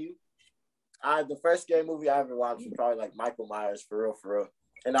going to lie to you. The first scary movie I ever watched was probably like Michael Myers, for real.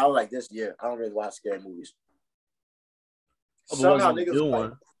 And I was like, this year, I don't really watch scary movies. Somehow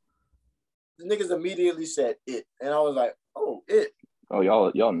niggas immediately said it. And I was like, Oh, it. Oh,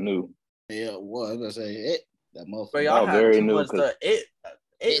 y'all knew. Yeah, what I was gonna say it. That motherfucker. But y'all Y'all had very too new, much stuff. It's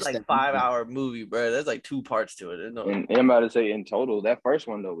It's like that 5-hour movie, bro. There's like 2 parts to it. And I'm about to say in total, that first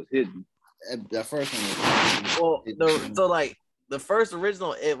one though was hidden. that first one. So like the first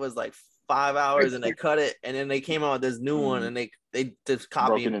original, it was like 5 hours, and they cut it, and then they came out with this new one, and they just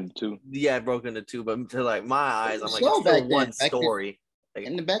copied Broken into 2. Yeah, it broke into 2. But to like my eyes, I'm like, Show it's still back one then. story. Like,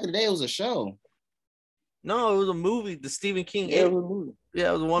 In the back of the day, it was a show. no, it was a movie. The Stephen King. Yeah, it was a movie. Yeah,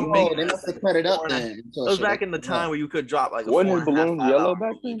 it was one Oh, big. they must have cut it up 4.5 then. It was back in the time where you could drop like a Wasn't his 4.5 balloons 5 yellow hour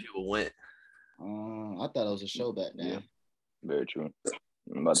back movie, then? people went. I thought it was a show back then. Yeah. Very true.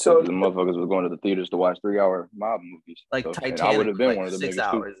 I'm about to So- say the motherfuckers was going to the theaters to watch 3-hour mob movies. Like So, Titanic, and I would have been like one of them 6 niggas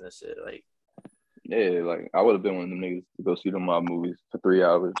hours and shit. Like, too. Yeah, like I would have been one of them niggas to go see the mob movies for 3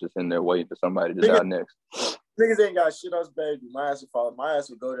 hours, just in there waiting for somebody to die next. Niggas ain't got shit else better to do. My ass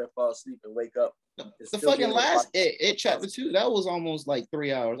would go there, fall asleep, and wake up. The fucking last it chapter 2, that was almost like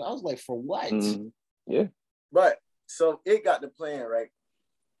 3 hours. I was like, for what? Mm-hmm. Yeah. But so it got the plan, right?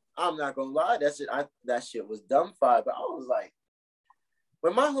 I'm not gonna lie, that shit was dumb fire. But I was like,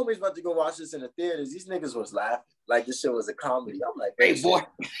 when my homies went to go watch this in the theaters, these niggas was laughing like this shit was a comedy. I'm like, Hey boy,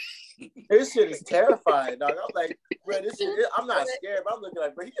 this shit is terrifying, dog. I'm like, bro, this shit, I'm not scared, but I'm looking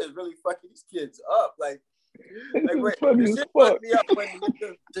like, bro, he is really fucking these kids up. Like wait, funny the as shit fuck. fucked me up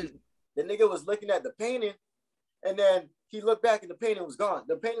when the nigga was looking at the painting, and then he looked back and the painting was gone.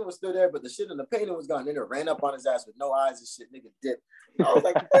 The painting was still there, but the shit in the painting was gone. Then it ran up on his ass with no eyes and shit. Nigga dipped. I was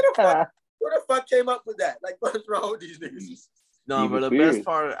like, who the fuck came up with that? Like, what's wrong with these niggas? no, Evil but the Spirit. best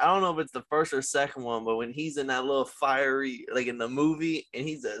part, I don't know if it's the first or second one, but when he's in that little fiery, like in the movie, and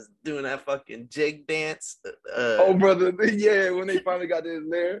he's just doing that fucking jig dance. Oh, brother, yeah, when they finally got to his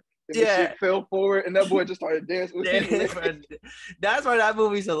lair, and the shit fell forward, and that boy just started dancing with him. That's why that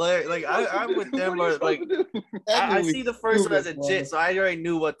movie's hilarious. Like I'm with them, but like I see the first one as a jit, so I already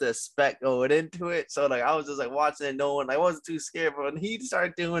knew what to expect going into it. So like I was just like watching it, knowing I wasn't too scared. But when he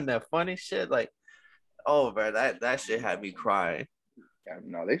started doing that funny shit, like, oh man, that shit had me crying. Yeah,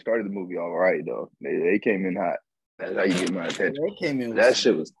 no, they started the movie all right though. They came in hot. That's how you get my attention. They came in. That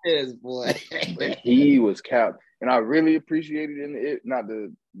shit was his boy. he was capped, and I really appreciated it. Not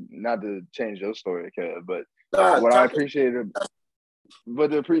to change your story, Kev, but what I appreciated,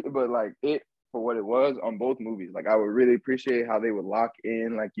 but like it for what it was on both movies. Like I would really appreciate how they would lock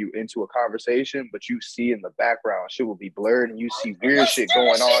in like you into a conversation, but you see in the background shit will be blurred, and you see weird shit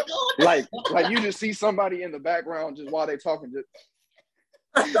going on. Like you just see somebody in the background just while they talking. Just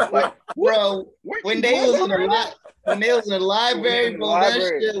like, bro, when they was in the library, bro, that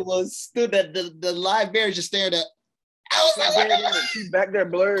shit was stood at the library just staring at. I was like, she's back there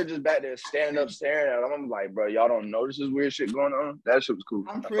blurred, just back there standing up staring at him. I'm like, bro, y'all don't notice this weird shit going on? That shit was cool.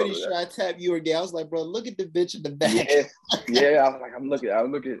 I'm pretty sure I tapped you again. I was like, bro, look at the bitch in the back. Yeah. I was like, I'm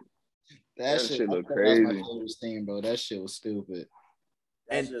looking. That shit look crazy. That was my favorite scene, bro. That shit was stupid.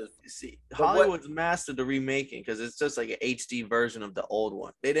 And see, Hollywood's mastered the remaking because it's just like an HD version of the old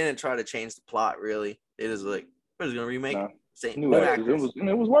one. They didn't try to change the plot really. They just like, we're just gonna remake new actors.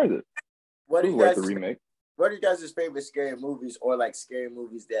 It was worth it. What do you guys remake? What are you guys' favorite scary movies or like scary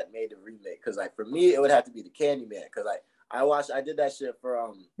movies that made a remake? Because like for me, it would have to be the Candyman. Because like I did that shit for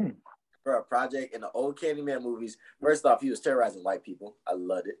a project in the old Candyman movies. First off, he was terrorizing white people. I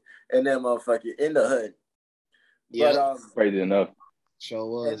loved it. And then motherfucker in the hood. Yeah, but, crazy enough. Sure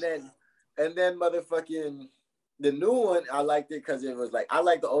was. And then motherfucking the new one, I liked it because it was like I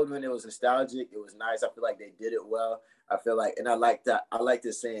liked the old one. It was nostalgic. It was nice. I feel like they did it well. I feel like, and I like that. I like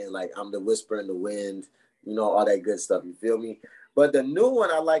this saying like I'm the whisper in the wind. You know, all that good stuff. You feel me? But the new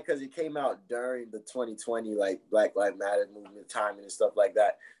one I like because it came out during the 2020 like Black Lives Matter movement timing and stuff like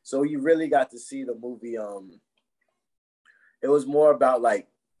that. So you really got to see the movie. It was more about like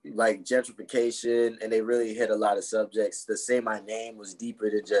gentrification, and they really hit a lot of subjects. The Say My Name was deeper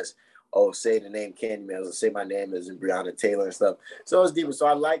than just say the name Candyman. Or Say My Name is in Breonna Taylor and stuff. So it was deeper. So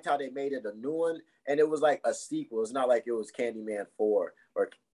I liked how they made it a new one, and it was like a sequel. It's not like it was Candyman 4 or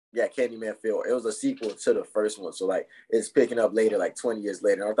Candyman 4. It was a sequel to the first one. So like it's picking up later, like 20 years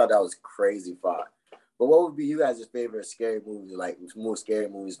later. And I thought that was crazy fun. But what would be you guys' favorite scary movie, like more scary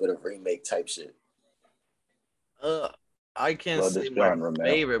movies but a remake type shit? I can't say my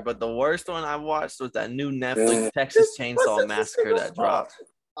favorite, but the worst one I watched was that new Netflix Texas Chainsaw Massacre that dropped.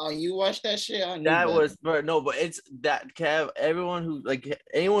 Oh, you watched that shit? But it's that Kev. Everyone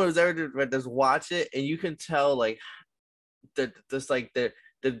who's ever just watch it, and you can tell like the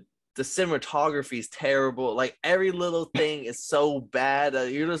cinematography is terrible. Like every little thing is so bad.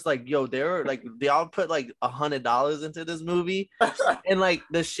 You're just like, yo, they all put like $100 into this movie, and like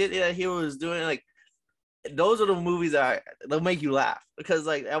the shit that he was doing, like those are the movies they'll make you laugh because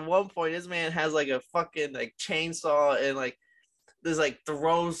like at one point this man has like a fucking like chainsaw and like there's like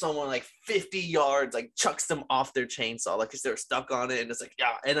throws someone like 50 yards, like chucks them off their chainsaw, like because they're stuck on it, and it's like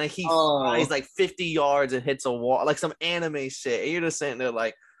yeah, and like he flies like 50 yards and hits a wall, like some anime shit. And you're just sitting there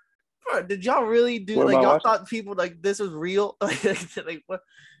like, bro, did y'all really do What like am I y'all watching? thought people like this was real? Like what?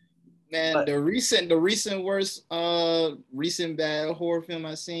 Man, But- the recent worst recent bad horror film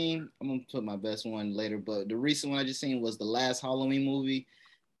I seen. I'm gonna put my best one later, but the recent one I just seen was the last Halloween movie.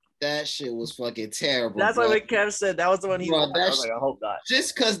 That shit was fucking terrible. That's bro. why when Kev said that was the one he Bro, watched. I that was like, I hope not.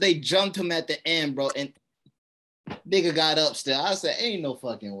 Just cause they jumped him at the end, bro, and nigga got up still. I said, ain't no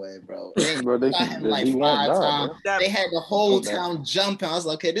fucking way, bro. Ain't Bro, they shot him he like won't 5 die, times. bro. That They had the whole Won't die. town jumping. I was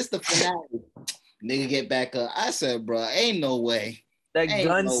like, okay, this the finale. Nigga get back up. I said, bro, ain't no way. that Ain't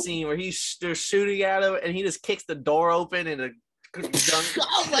gun no- scene where they're shooting at him and he just kicks the door open and the gun. I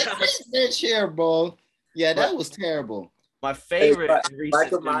was like, this bitch here, bro. Yeah, that was terrible. My favorite in recent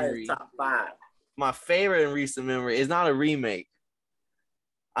Michael Myers memory. top 5. My favorite in recent memory is not a remake.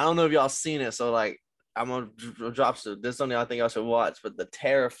 I don't know if y'all seen it, so like I'm gonna drop some. This is something I think y'all should watch, but The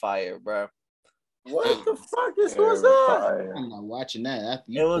Terrifier, bro. What the fuck is going on? Terrifying. I'm not watching that. After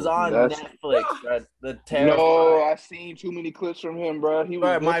It was on That's- Netflix, bro. The Terrifier. No, I seen too many clips from him, bro. He was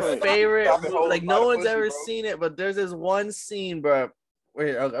Bro, my different. favorite, Stop it, hold like him no by the one's pussy, ever bro. seen it, but there's this one scene, bro,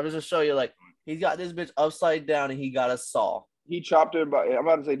 where I'm just gonna show you. Like he's got this bitch upside down and he got a saw. He chopped her, but I'm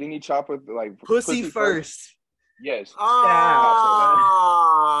about to say, didn't he chop her like Pussy first. Yes.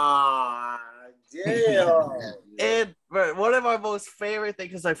 Ah, damn. And bro, one of my most favorite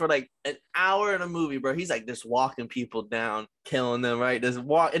things is like for like an hour in a movie, bro, he's like just walking people down, killing them, right? Just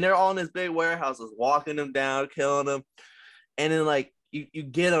walk, and they're all in this big warehouse, just walking them down, killing them, and then like you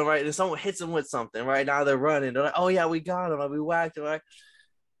get them right, and someone hits them with something, right? Now they're running, they're like, oh yeah, we got him, like, we whacked him, right?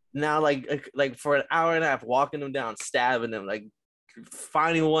 Now like for an hour and a half, walking them down, stabbing them, like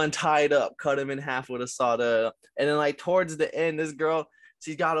finding one tied up, cut him in half with a saw, and then like towards the end, this girl,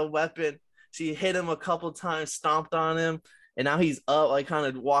 she's got a weapon. She hit him a couple times, stomped on him, and now he's up, like kind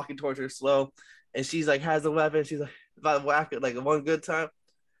of walking towards her slow. And she's like, has the weapon. She's like, about to whack it like one good time.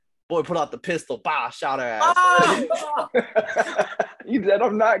 Boy, put out the pistol, bah, shot her ass. Ah! He said,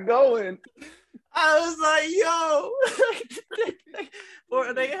 I'm not going. I was like, yo,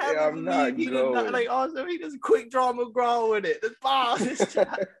 or they have Yeah, to I'm not believe he did not, going. like also he just quick draw McGraw with it. Just, bah, just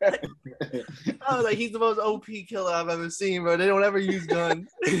shot. I was like, he's the most OP killer I've ever seen, bro. They don't ever use guns.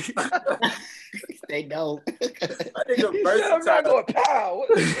 They don't. I think the He said, I'm versatile. not going pow.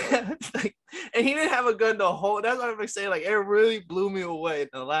 Like, and he didn't have a gun the whole. That's what I'm saying. Like it really blew me away in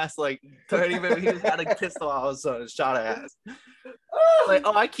the last like 30 minutes. He just had a pistol all of a sudden, shot her ass. Like,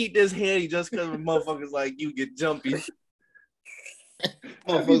 oh, I keep this handy just because motherfuckers like you get jumpy.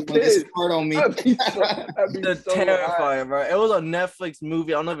 Motherfuckers gonna get smart on me. I'd be The so high. Terrifier, bro. It was a Netflix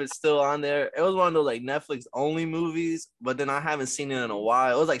movie. I don't know if it's still on there. It was one of those like Netflix only movies, but then I haven't seen it in a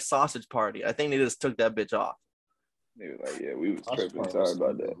while. It was like Sausage Party. I think they just took that bitch off. They were like, yeah, we was That's tripping. part Sorry of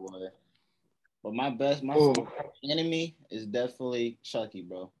about the that. boy. But my Ooh. enemy is definitely Chucky,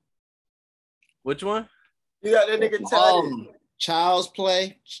 bro. Which one? You got that nigga telling Child's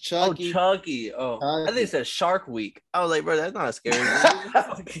Play, Chucky. Oh, Chucky. Oh, I think it said Shark Week. I was like, bro, that's not a scary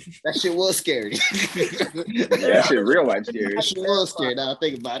movie. That shit was scary. That shit real life scary. That shit was scary. Now I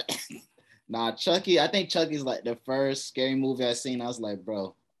think about it. Nah, Chucky. I think Chucky's like the first scary movie I seen. I was like,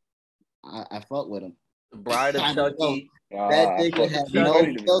 bro, I fuck with him. Bride of I know. Chucky. That nigga had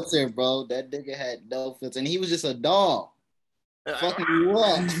Chucky. no filter, bro. That nigga had no filter, and he was just a dog fucking you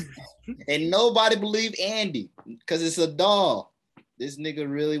up. And nobody believed Andy because it's a dog. This nigga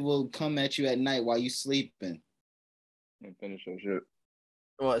really will come at you at night while you sleeping. And finish your shit.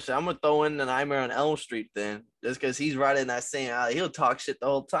 Well, shit, I'm gonna throw in the Nightmare on Elm Street then, just because he's right in that same alley. He'll talk shit the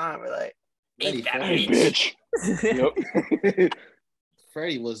whole time. We're like, Freddy, that Hey, bitch. bitch. Yep.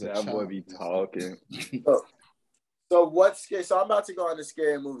 Freddy was a That boy child. be talking. So what's scary? So I'm about to go on the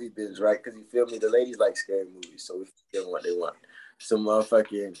scary movie binge, right? Because you feel me, the ladies like scary movies, so we give them what they want. So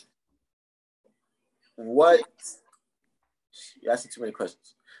motherfucking, what? You're asking too many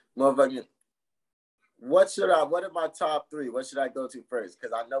questions. Motherfucking, what are my top 3? What should I go to first?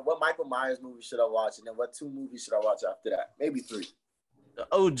 Because I know what Michael Myers movie should I watch, and then what 2 movies should I watch after that? Maybe 3. The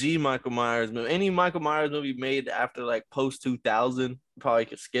OG Michael Myers movie. Any Michael Myers movie made after like post 2000 probably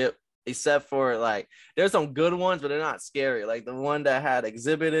could skip, except for like there's some good ones, but they're not scary. Like the one that had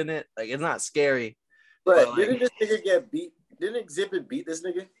Exhibit in it, like it's not scary. But But, didn't this nigga get beat? Didn't Exhibit beat this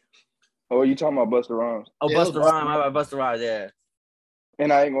nigga? Oh, you talking about Busta Rhymes? Oh, Yeah, Busta it was- Rhymes, Busta Rhymes, yeah,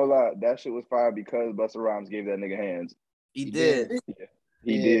 And I ain't gonna lie, that shit was fire because Busta Rhymes gave that nigga hands. he He did. did.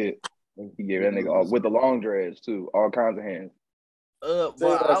 He Yeah. did. He gave that nigga all with the long dreads too, all kinds of hands.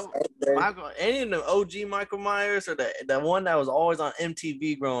 Any of the OG Michael Myers or the one that was always on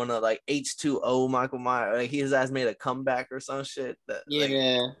MTV growing up, like H2O Michael Myers, like his ass made a comeback or some shit.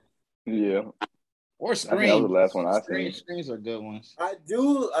 Yeah. Or Scream. That was the last one I seen. Screams are good ones. I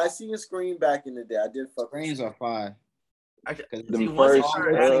seen Scream back in the day. I did fuck. Screams are fine. Once I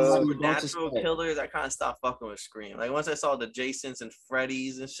started adding supernatural killers, I kind of stopped fucking with Scream. Like once I saw the Jasons and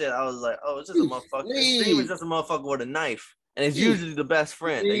Freddys and shit, I was like, oh, it's just a motherfucker. Scream is just a motherfucker with a knife. And it's usually the best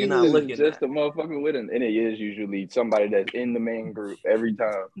friend that you're not looking just at. A motherfucker with him. And it is usually somebody that's in the main group every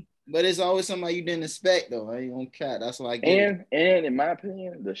time. But it's always somebody you didn't expect, though. I ain't gonna cat. That's why I get and in my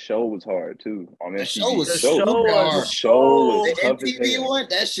opinion, the show was hard, too. The show was hard. The MTV one,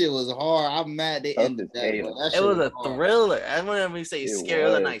 that shit was hard. I'm mad they ended that. It was a thriller. I wouldn't even say scary. It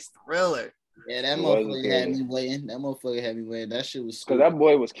was a nice thriller. Yeah, that motherfucker had me waiting. That shit was because that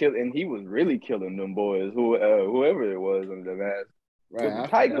boy was killing, and he was really killing them boys. Whoever it was under the mask, right?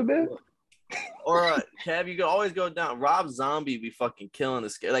 Tiger bit. Or Kev, you could always go down. Rob Zombie be fucking killing the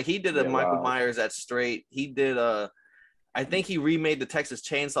scare. Like he did a Michael Myers at Straight. He did I think he remade the Texas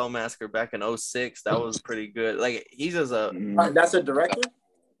Chainsaw Massacre back in 2006. That was pretty good. Like he's just that's a director.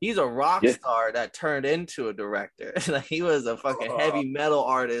 He's a rock star that turned into a director. Like he was a fucking heavy metal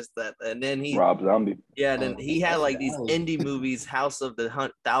artist and then he Rob Zombie. Yeah, then he had like these indie movies, House of the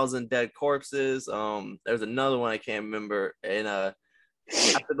 1,000 Dead Corpses. There's another one I can't remember. And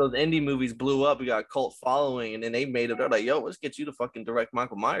after those indie movies blew up, we got a cult following, and then they made it. They're like, "Yo, let's get you to fucking direct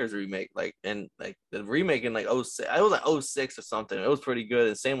Michael Myers remake." Like, and like the remake in like 06, it was like 06 or something. It was pretty good.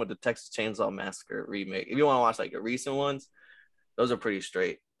 And same with the Texas Chainsaw Massacre remake. If you want to watch like the recent ones, those are pretty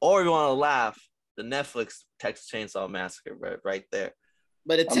straight. Or if you want to laugh, the Netflix Texas Chainsaw Massacre, right there.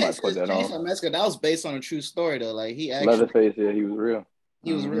 But the Texas Chainsaw Massacre, that was based on a true story though. Like he actually Leatherface, he was real.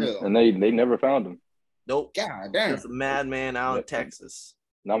 He was real, and they never found him. Nope. God damn. Just a madman out in Texas.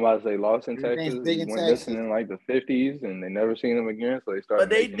 Now I'm about to say lost in Texas. He went missing in like the 50s, and they never seen him again. So they started. But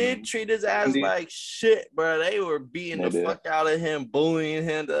they did treat his ass like shit, bro. They were beating the fuck out of him, bullying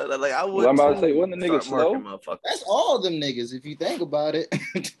him. Like I would. I'm about to say, wasn't the nigga slow? That's all them niggas, if you think about it.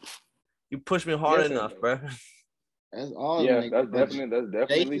 You push me hard enough, bro. That's all. Yeah, that's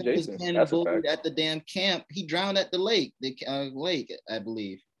definitely Jason. That's a fact. At the damn camp, he drowned at the lake. The lake, I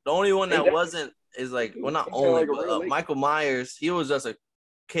believe. The only one that wasn't is like, well, not only, but Michael Myers. He was just a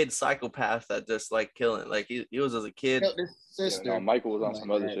kid psychopath that just like killing. Like he was as a kid. Sister. Yeah, no, Michael was on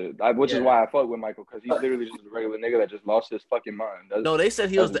some other shit, which is why I fuck with Michael, because he's literally just a regular nigga that just lost his fucking mind. No, they said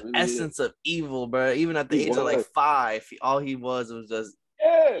he was the essence of evil, bro. Even at the age of like 5, all he was just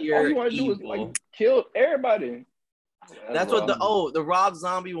all he wanted to do was like kill everybody. That's what the Rob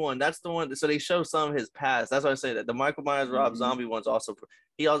Zombie one. That's the one. So they show some of his past. That's why I say that the Michael Myers Rob Zombie one's also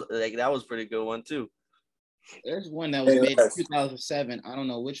like that was pretty good one too. There's one that was made in 2007. I don't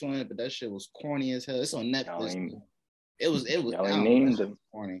know which one, but that shit was corny as hell. It's on Netflix. It was. Y'all ain't named him.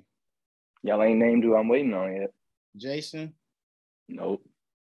 Corny. Y'all ain't named who I'm waiting on yet. Jason. Nope.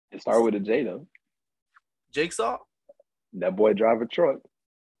 It started with a J though. Jigsaw. That boy drive a truck.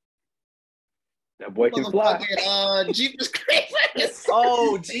 That boy can fly. Jeepers Creepers.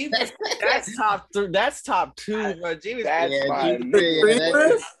 Oh, Jeepers. That's top 3. That's top 2, bro. Jeepers. That's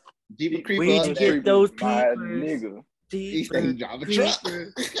Creepers. Jeepers Creepers. Where'd you get those peepers? Nigga. He drive a truck.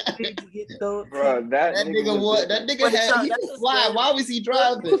 Bro, that nigga what? That nigga he could fly. Why was he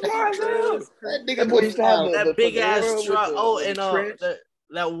driving? That nigga used to have that big ass truck. And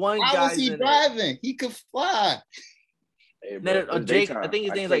that one guy. Why was he driving? He could fly. Hey, bro, Jake, I think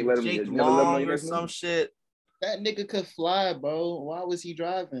his name's like Jake Long or some shit. That nigga could fly, bro. Why was he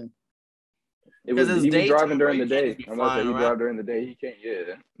driving? He was driving during the day. I'm about to say he drive during the day. He can't.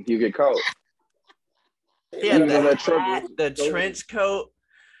 Yeah, he'll get caught. Yeah, the trench coat.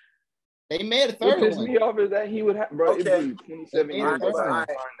 They made a third one. What pissed me off is that he would have, bro. Okay. It was 27 years to find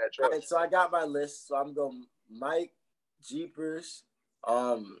that truck. So I got my list. So I'm going Mike, Jeepers,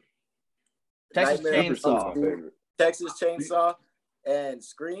 Texas Chainsaw. Texas Chainsaw, and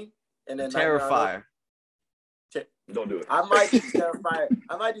Scream, and then Terrifier. Don't do it. I might do Terrifier.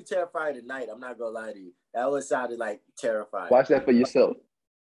 I might do Terrifier tonight. I'm not gonna lie to you. That would sounded like Terrifier. Watch that for yourself.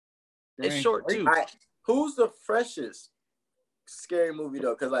 It's short too. Who's the freshest scary movie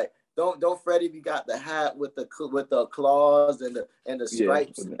though? Because like, don't Freddy be got the hat with the claws and the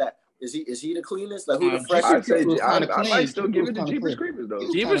stripes? Yeah, that is he the cleanest? Like who the freshest? I might still give it to Jeepers Creepers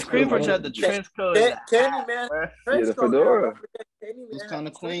though. Jeepers Creepers had the trench coat. Kenny man, the fedora. Kenny was kind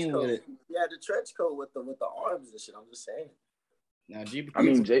of clean with it. Yeah, the trench coat with the arms and shit. I'm just saying. Now, I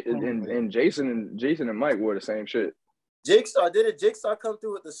mean, Jason and Mike wore the same shit. Jigsaw, didn't Jigsaw come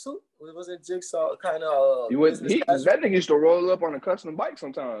through with the suit? Wasn't Jigsaw kind of that nigga used to roll up on a custom bike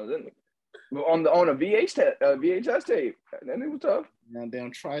sometimes, didn't he? On a VHS tape. That nigga was tough.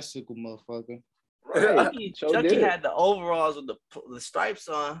 Damn tricycle motherfucker. Right. Chucky had the overalls with the stripes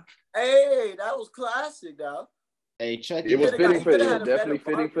on. Hey, that was classic, though. Hey, Chucky. It was definitely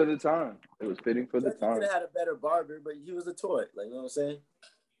fitting for the time. It was fitting for the time. He could have had a better barber, but he was a toy. Like, you know what I'm saying?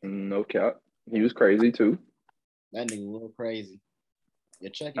 No cap. He was crazy too. That nigga was crazy. Yeah,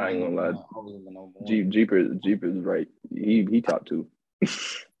 Chucky. I ain't gonna lie. Jeepers right. He top 2.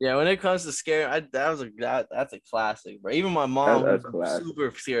 Yeah, when it comes to scary, that's a classic, bro. Even my mom, that's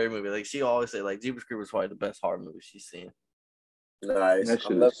super scary movie. Like she always say, like Jeepers Creepers is probably the best horror movie she's seen. Nice. That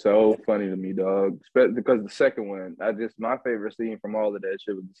shit is so funny to me, dog. Because the second one, my favorite scene from all of that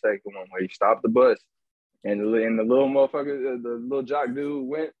shit was the second one where he stopped the bus and the little motherfucker, the little jock dude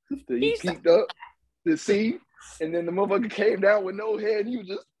went. He peeked up to see, and then the motherfucker came down with no head. And he was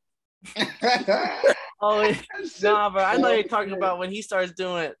just. Oh nah, bro! I know you're talking about when he starts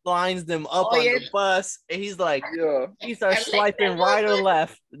doing lines them up on the bus, and he's like, he starts swiping right or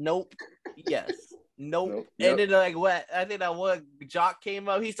left. Nope. Yes. Nope. And then like what? I think that one jock came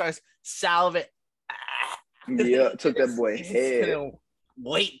up. He starts salivating. Yeah, took that boy head.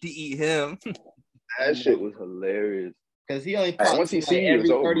 Wait to eat him. That shit was hilarious. Because he only pops once he sees every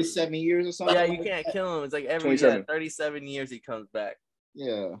 37 years or something. Yeah, you can't kill him. It's like every 37 years he comes back.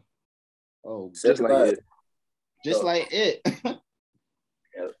 Yeah. Oh, just like it. Just like it.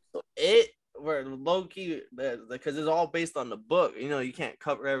 Yeah, so it were low key because it's all based on the book. You know, you can't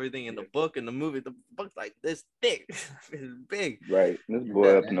cover everything in the book and the movie. The book's like this thick, it's big. Right, this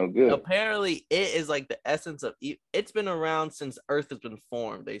boy up no good. Apparently, it is like the essence of. It's been around since Earth has been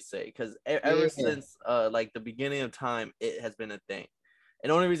formed. They say because ever since like the beginning of time, it has been a thing. And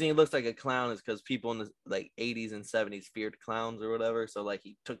the only reason he looks like a clown is because people in the like 80s and 70s feared clowns or whatever. So like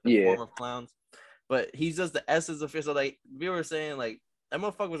he took the form of clowns. But he's just the essence of fear. So like we were saying, like that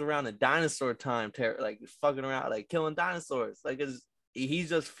motherfucker was around the dinosaur time, like fucking around, like killing dinosaurs. Like he's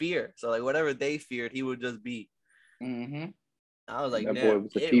just fear. So like whatever they feared, he would just be. Mm-hmm. I was like, that damn,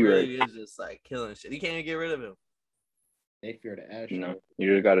 it really is just like killing shit. You can't even get rid of him. They fear the ash. No,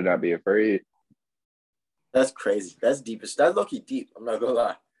 you just gotta not be afraid. That's crazy. That's deep. That's low-key deep. I'm not gonna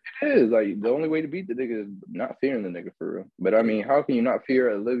lie. It is. Like, the only way to beat the nigga is not fearing the nigga for real. But, I mean, how can you not fear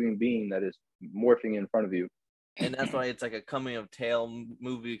a living being that is morphing in front of you? And that's why it's like a coming of tale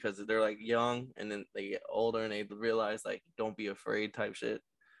movie because they're, like, young and then they get older and they realize, like, don't be afraid type shit.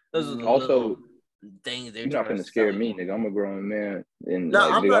 Those are also things you're not gonna scare me, nigga. I'm a grown man. And no,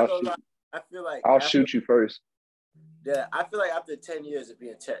 like, I'm not gonna lie. I feel like I'll shoot you first. Yeah, I feel like after 10 years of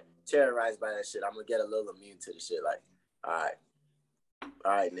being terrorized by that shit, I'm gonna get a little immune to the shit. Like, all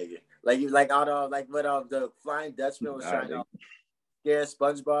right, nigga. Like out of like when the Flying Dutchman was trying to scare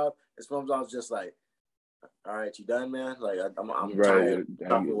SpongeBob, and SpongeBob was just like, all right, you done, man? Like, I'm tired.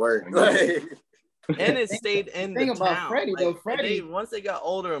 I'm work. And it stayed in the town. Freddy, like, though, Freddy. Once they got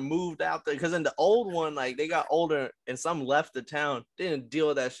older and moved out there, because in the old one, like they got older and some left the town, they didn't deal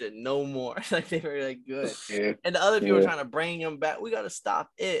with that shit no more. Like they were like good. Yeah. And the other people were trying to bring them back. We gotta stop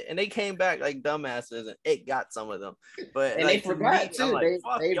it, and they came back like dumbasses, and it got some of them. But and like, they forgot too. Like,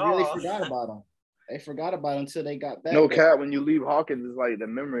 they really forgot about them. They forgot about them until they got back. No cap, when you leave Hawkins, it's like the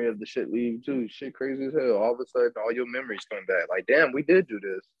memory of the shit leave too. Shit crazy as hell. All of a sudden, all your memories come back. Like, damn, we did do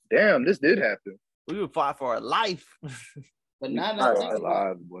this. Damn, this did happen. We would fight for our life. But now that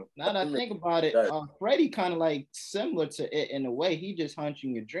I think about it, Freddy kind of like similar to it in a way. He just hunts you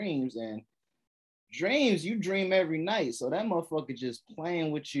in your dreams, and dreams you dream every night. So that motherfucker just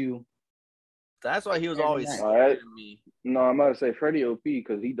playing with you. That's why he was always scaring me. No, I'm about to say Freddy OP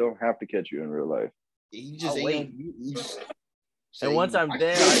because he don't have to catch you in real life. He just and once I'm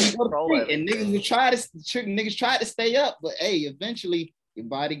there, and niggas try to stay up, but hey, eventually your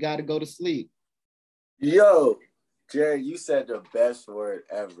body got to go to sleep. Yo, Jerry, you said the best word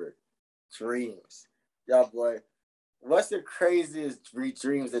ever. Dreams. Y'all boy, what's the craziest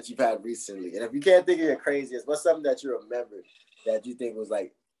dreams that you've had recently? And if you can't think of your craziest, what's something that you remember that you think was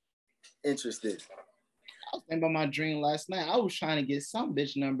like interesting? I was thinking about my dream last night. I was trying to get some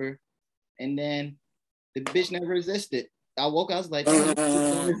bitch number, and then the bitch never existed. I woke up, I was like,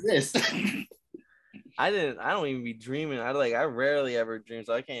 don't exist. I don't even be dreaming. I rarely ever dream,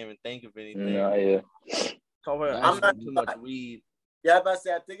 so I can't even think of anything. No, yeah. I'm not too much weed. Yeah, but I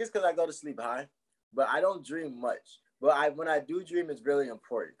say I think it's because I go to sleep high, but I don't dream much. But when I do dream, it's really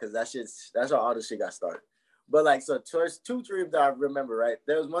important because that's how all this shit got started. But like, so towards two dreams that I remember, right?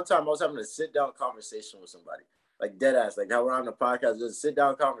 There was one time I was having a sit down conversation with somebody, like dead ass, like how we're on the podcast, just a sit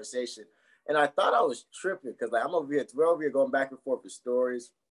down conversation, And I thought I was tripping because like we're over here going back and forth with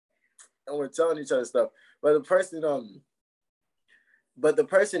stories, and we're telling each other stuff. But the person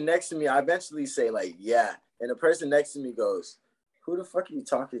next to me, I eventually say like, yeah, and the person next to me goes, "Who the fuck are you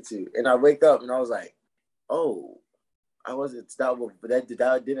talking to?" And I wake up and I was like, "Oh, I wasn't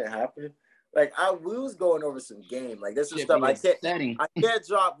that didn't happen." Like we was going over some game. Like this is stuff I can't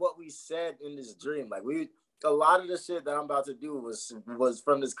drop what we said in this dream. Like a lot of the shit that I'm about to do was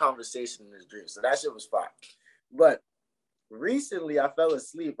from this conversation in this dream. So that shit was fine. But recently I fell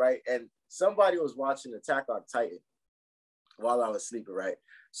asleep, right? And somebody was watching Attack on Titan while I was sleeping, right?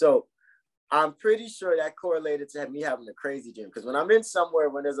 So I'm pretty sure that correlated to me having a crazy dream. Because when I'm in somewhere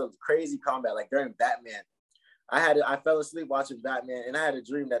when there's a crazy combat, like during Batman, I fell asleep watching Batman, and I had a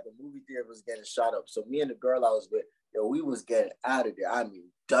dream that the movie theater was getting shot up. So me and the girl I was with, we was getting out of there. I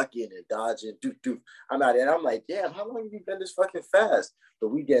mean, ducking and dodging, I'm out there. And I'm like, damn, how long have you been this fucking fast? But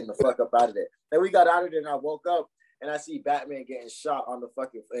we getting the fuck up out of there. Then we got out of there, and I woke up, and I see Batman getting shot on the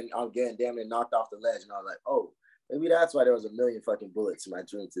fucking, and I'm getting damn near knocked off the ledge. And I was like, oh, maybe that's why there was a million fucking bullets in my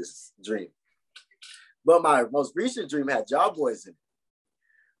dream. But my most recent dream had Job Boys in it.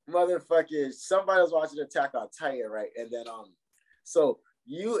 Motherfucker, somebody was watching Attack on Titan, right? And then so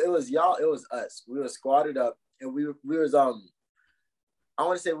it was us. We were squatted up, and we was I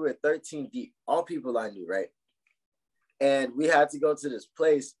want to say we were 13 deep, all people I knew, right? And we had to go to this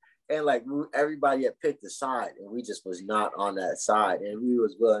place, and like everybody had picked a side, and we just was not on that side, and we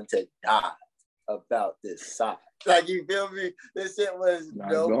was willing to die about this side. Like, you feel me? This shit was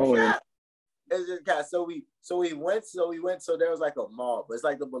no cap. It's just cat. So we went. So there was like a mall, but it's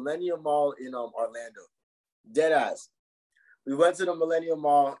like the Millennium Mall in Orlando. Dead ass. We went to the Millennium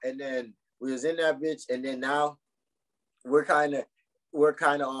Mall, and then we was in that bitch, and then now we're kind of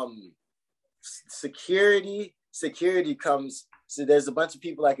security comes. So there's a bunch of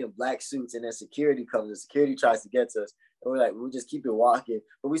people like in black suits, and then security comes, and security tries to get to us. And we're like, we'll just keep it walking.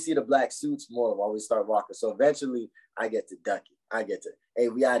 But we see the black suits more while we start walking. So eventually I get to ducking. Hey,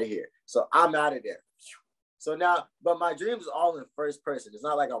 we out of here. So I'm out of there. So now, but my dreams are all in first person. It's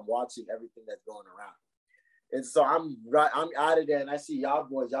not like I'm watching everything that's going around. And so I'm out of there, and I see y'all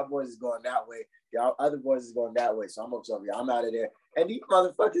boys is going that way. Y'all other boys is going that way. So I'm over here. I'm out of there. And these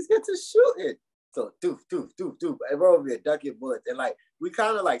motherfuckers get to shooting. So doof. And we're over here ducking bullets. And like, we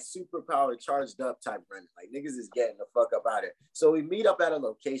kind of like superpower charged up type running. Like, niggas is getting the fuck up out of it. So we meet up at a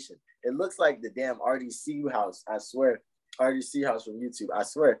location. It looks like the damn RDC house, I swear. RDC house from YouTube, I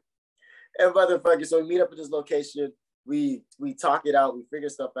swear. And motherfucker, so we meet up at this location. We talk it out. We figure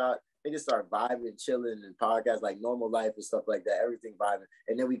stuff out. Niggas start vibing, chilling, and podcasts like normal life and stuff like that. Everything vibing.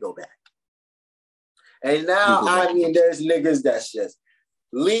 And then we go back. And now, I mean, there's niggas that's just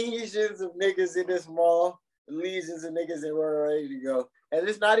legions of niggas in this mall. Legions of niggas, and we're ready to go. And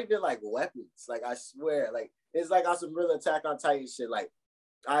it's not even like weapons. Like, I swear, like, it's like on some real Attack on Titan shit. Like,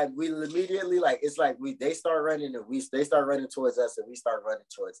 we immediately, like, it's like they start running, and they start running towards us, and we start running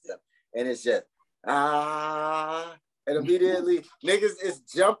towards them. And it's just, and immediately niggas is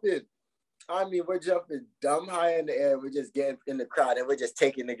jumping. I mean, we're jumping dumb high in the air. We're just getting in the crowd, and we're just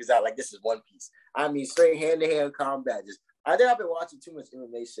taking niggas out like this is One Piece. I mean, straight hand-to-hand combat. I think I've been watching too much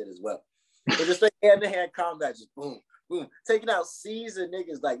MMA shit as well. It's just like hand-to-hand combat, just boom, boom. Taking out seas of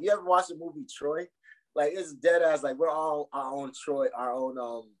niggas. Like, you ever watch the movie Troy? Like, it's dead ass. Like, we're all our own Troy, our own,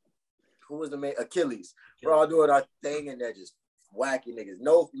 who was the main? Achilles. We're all doing our thing, and they're just whacking niggas.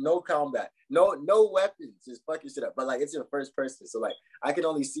 No combat. No weapons. Just fucking shit up. But, like, it's in first person. So, like, I can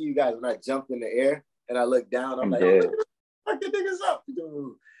only see you guys when I jump in the air, and I look down. I'm like, oh, fucking niggas up.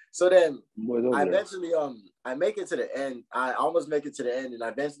 So then, I eventually, I make it to the end. I almost make it to the end, and I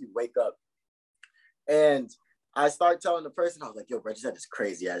eventually wake up. And I start telling the person, I was like, yo, bro, just had this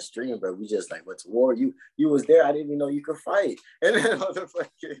crazy ass dream, bro. We just like went to war. You was there. I didn't even know you could fight. And then motherfucker,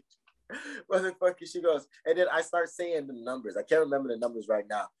 she goes, and then I start saying the numbers. I can't remember the numbers right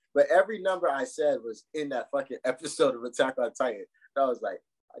now. But every number I said was in that fucking episode of Attack on Titan. And I was like,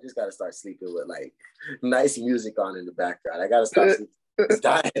 I just got to start sleeping with like nice music on in the background. I got to stop sleeping. It's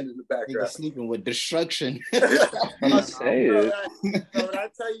dying in the background. Sleeping with destruction. I'm saying. But I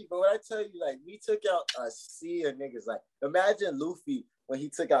tell you, like, we took out a sea of niggas. Like, imagine Luffy when he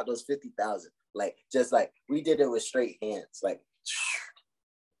took out those 50,000. Like, just like we did it with straight hands. Like,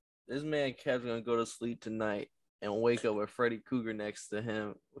 this man Kev's gonna go to sleep tonight and wake up with Freddy Krueger next to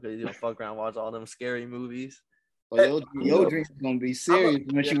him because he's gonna fuck around and watch all them scary movies. Well, your dream's gonna be serious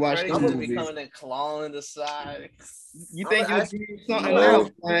when you watch the movies. Be coming and clawing the side. You think you'll do something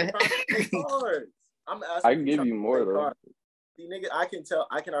else, man? I can give you more though. See, nigga, I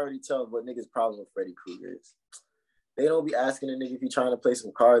can already tell what niggas' problem with Freddy Krueger is. They don't be asking a nigga if you trying to play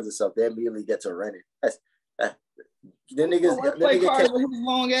some cards or something. They immediately get to rent it. The niggas play cards with his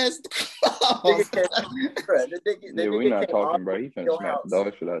long ass. We're not talking, bro. He finna smack the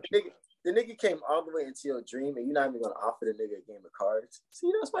dog for that. The nigga came all the way into your dream, and you're not even gonna offer the nigga a game of cards.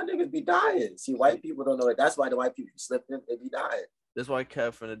 See, that's why niggas be dying. See, white people don't know it. That's why the white people slip in and be dying. That's why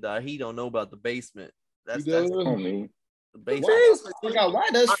Kev finna die. He don't know about the basement. That's on me. The basement. Why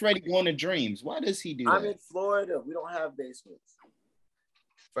does Freddie go into dreams? Why does he do that? I'm in Florida. We don't have basements.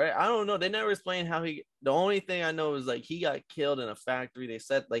 Right? I don't know. They never explained how he. The only thing I know is like he got killed in a factory. They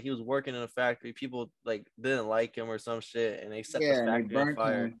said like he was working in a factory. People like didn't like him or some shit, and they set the factory on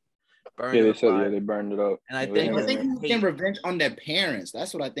fire. They burned it up. And I think he was getting revenge on their parents.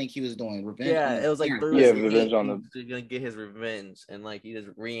 That's what I think he was doing. Revenge. Yeah, it was like revenge on them. He's gonna get his revenge, and like he just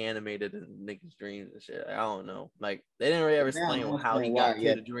reanimated in niggas' dreams and shit. I don't know. Like they didn't really ever explain how he got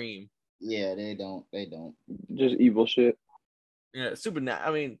to the dream. Yeah, they don't. Just evil shit. Yeah,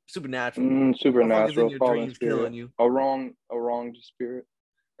 supernatural. Supernatural. In your dreams killing you. A wrong spirit.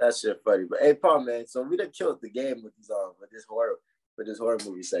 That shit funny. But hey, Paul, man. So we done killed the game with this horror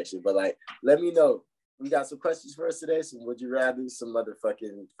movie section. But like, let me know. We got some questions for us today. Some would you rather, some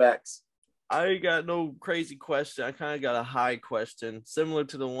motherfucking facts. I ain't got no crazy question. I kind of got a high question, similar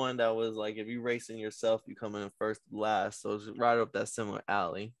to the one that was like, if you racing yourself, you come in first, last. So it's right up that similar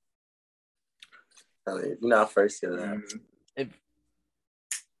alley. I mean, if you're not first, you're not.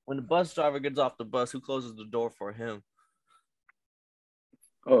 When the bus driver gets off the bus, who closes the door for him?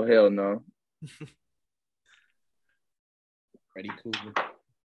 Oh, hell no. Freddy Krueger.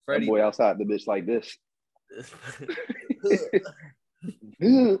 That boy outside the bitch like this.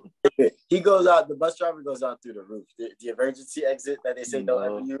 He goes out, the bus driver goes out through the roof. The emergency exit that they say don't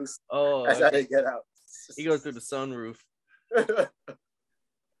ever use. Oh, that's how they get out. He goes through the sunroof.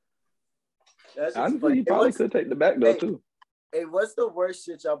 Honestly, you probably could take the back door too. Hey, what's the worst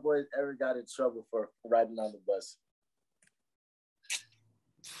shit y'all boys ever got in trouble for riding on the bus?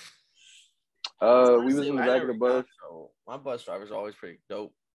 We was in the back of the bus. My bus drivers are always pretty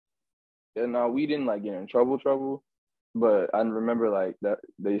dope. Yeah, no, we didn't like get in trouble. But I remember like that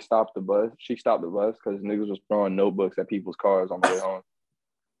they stopped the bus. She stopped the bus because niggas was throwing notebooks at people's cars on the way home.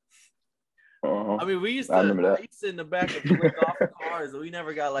 I mean, we used to sit in the back and flick off the cars. We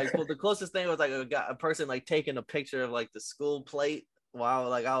never got like. Well, the closest thing was like a person like taking a picture of like the school plate while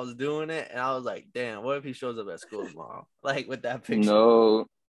like I was doing it, and I was like, "Damn, what if he shows up at school tomorrow?" Like with that picture. No,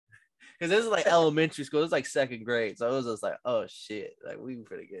 because this is like elementary school. It's like second grade, so it was just like, "Oh shit!" Like we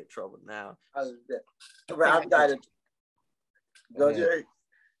finna get in trouble now. I've got it. Go, Jerry.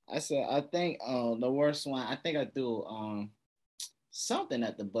 I think the worst one. I think I threw something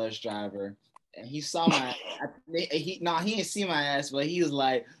at the bus driver. And he saw my, he didn't see my ass, but he was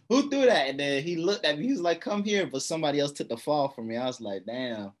like, "Who threw that?" And then he looked at me. He was like, "Come here," but somebody else took the fall from me. I was like,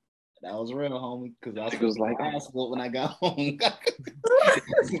 "Damn, that was real, homie." Because I was like, "Ass whooped when I got home."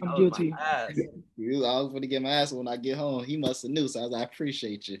 I'm guilty. I was going to get my ass when I get home. He must have knew. So I was like, "I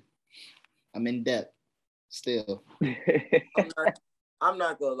appreciate you. I'm in debt still." I'm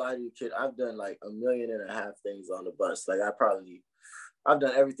not gonna lie to you, kid. I've done like 1.5 million things on the bus. Like I've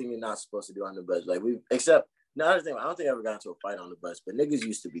done everything you're not supposed to do on the bus. Like except another thing, I don't think I ever got into a fight on the bus, but niggas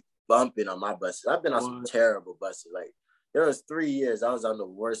used to be bumping on my buses. I've been on some terrible buses. Like there was 3 years I was on the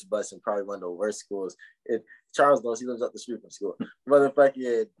worst bus in probably one of the worst schools. Charles knows, he lives up the street from school.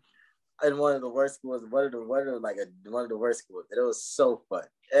 Motherfucking in one of the worst schools, one of the worst schools. And it was so fun.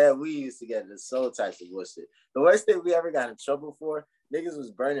 And we used to get into so types of bullshit. The worst thing we ever got in trouble for, niggas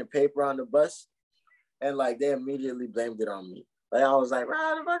was burning paper on the bus, and like they immediately blamed it on me. Like I was like,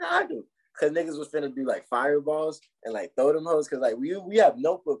 "What the fuck I do?" Because niggas was finna do like fireballs and like throw them hoes. Because like we have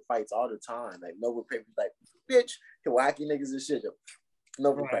notebook fights all the time. Like notebook papers, like bitch, wacky niggas and shit.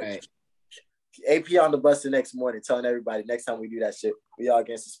 Notebook fights. AP on the bus the next morning, telling everybody next time we do that shit, we all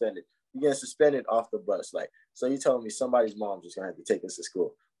get suspended. We get suspended off the bus. Like, so you telling me somebody's mom just gonna have to take us to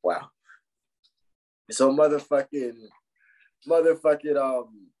school? Wow. So motherfucking. But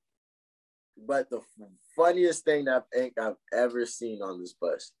the funniest thing that I think I've ever seen on this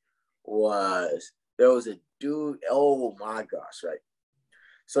bus was there was a dude. Oh my gosh, right?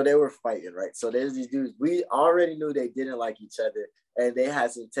 So they were fighting, right? So there's these dudes. We already knew they didn't like each other, and they had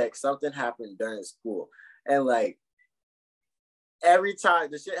some text. Something happened during school, and like every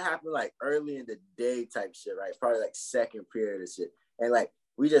time the shit happened, like early in the day type shit, right? Probably like second period of shit, and like.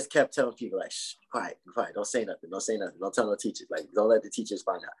 We just kept telling people like, "Shh, quiet, don't say nothing, don't tell no teachers, like, don't let the teachers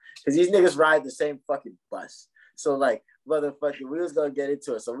find out." Because these niggas ride the same fucking bus. So like, motherfucking, we was gonna get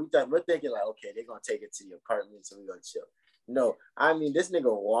into it. So we're thinking like, okay, they're gonna take it to the apartment, so we're gonna chill. No, I mean this nigga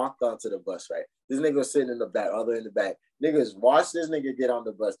walked onto the bus, right? This nigga was sitting in the back, all the way in the back. Niggas watched this nigga get on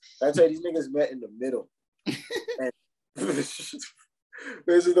the bus. I tell you, these niggas met in the middle. And this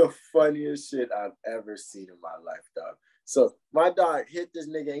is the funniest shit I've ever seen in my life, dog. So my dog hit this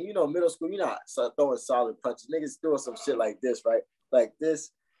nigga, and you know, middle school, you're not throwing solid punches. Niggas doing some shit like this, right? Like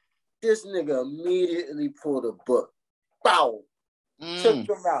this. This nigga immediately pulled a book. Bow. Took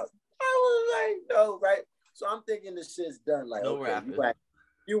him out. I was like, no, right? So I'm thinking this shit's done. Like, No okay, rapping.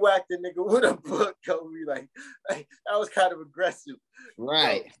 you whacked the nigga with a book. We like that was kind of aggressive.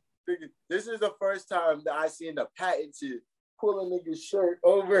 Right. So, this is the first time that I seen the patented pull a nigga's shirt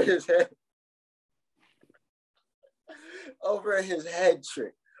over his head. Over his head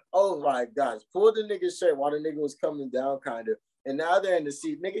trick. Oh my gosh. Pulled the nigga's shirt while the nigga was coming down kind of. And now they're in the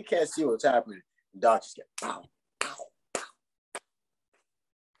seat. Nigga can't see what's happening. The dog just get pow, pow, pow.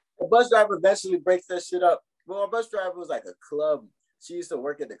 The bus driver eventually breaks that shit up. Well, our bus driver was like a club. She used to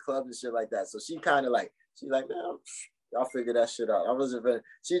work at the club and shit like that. So she kind of like, she's like, man, y'all figure that shit out. I wasn't really,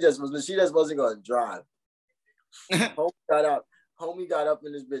 she just wasn't going to drive. Homie got up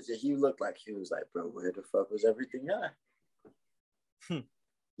in this bitch and he looked like, he was like, bro, where the fuck was everything at?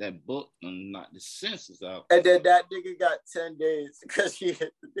 That book knocked the senses out. And then that nigga got 10 days because he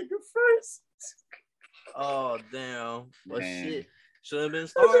hit the nigga first. Oh, damn. Well, Man. shit. Should have been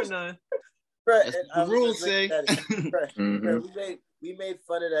starting then. Right, That's and what I the was rules just say. looking at it. Right. We made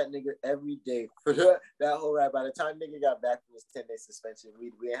fun of that nigga every day for that whole ride. By the time nigga got back from his 10-day suspension,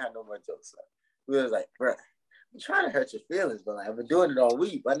 we ain't had no more jokes left. We was like, bro, I'm trying to hurt your feelings, but like, I've been doing it all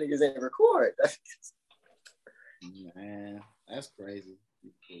week. My niggas ain't record. Man, that's crazy.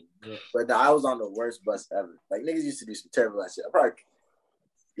 But no, I was on the worst bus ever. Like niggas used to do some terrible ass shit.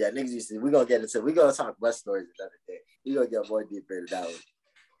 Niggas used to. We gonna talk bus stories another day. We gonna get more deeper into that one.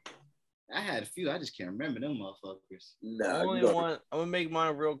 I had a few. I just can't remember them motherfuckers. No, Only one. I'm gonna make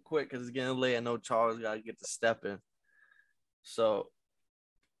mine real quick because it's getting late. I know Charles gotta get to stepping. So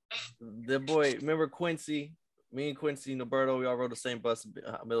the boy, remember Quincy? Me and Quincy Noberto, we all rode the same bus in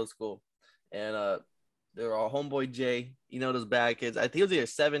middle school, and they were all homeboy Jay. You know those bad kids. I think he was either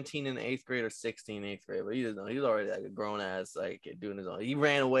 17 in the 8th grade or 16 in 8th grade, but he doesn't know. He was already like a grown ass, like doing his own. He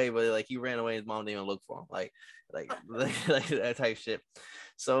ran away, but like he ran away. His mom didn't even look for him, like that type shit.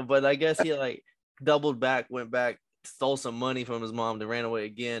 So, but I guess he like doubled back, went back, stole some money from his mom, then ran away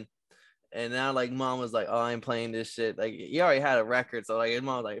again. And now like mom was like, oh, I ain't playing this shit. Like he already had a record, so like his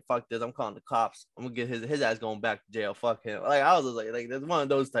mom was like, fuck this, I'm calling the cops. I'm gonna get his ass going back to jail. Fuck him. Like I was just like there's one of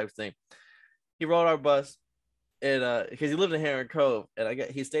those types of things. He rode our bus, and because he lived in Heron Cove, and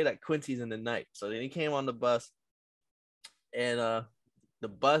he stayed at Quincy's in the night. So then he came on the bus, and the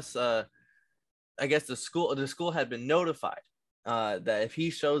bus, I guess the school had been notified that if he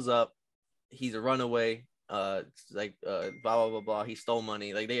shows up, he's a runaway. Blah blah blah blah. He stole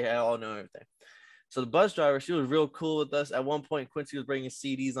money. Like they had all know everything. So the bus driver, she was real cool with us. At one point, Quincy was bringing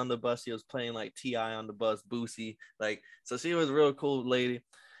CDs on the bus. He was playing like T.I. on the bus, Boosie. Like so, she was a real cool lady.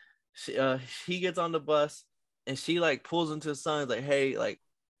 He gets on the bus and she like pulls into his son, like, hey, like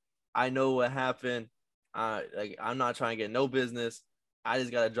I know what happened. Like I'm not trying to get no business. I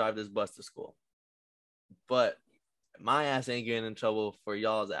just gotta drive this bus to school. But my ass ain't getting in trouble for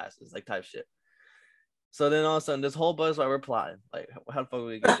y'all's asses, like type shit. So then all of a sudden, this whole bus, like we're plotting, like how the fuck are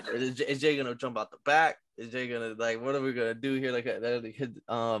we gonna do? Is Jay gonna jump out the back? Is Jay gonna like what are we gonna do here? Like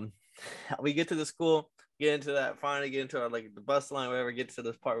we get to the school, get into our like the bus line, whatever, get to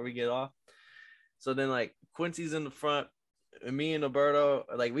this part where we get off. So then like Quincy's in the front, and me and Roberto,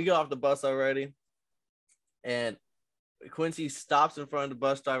 like we get off the bus already, and Quincy stops in front of the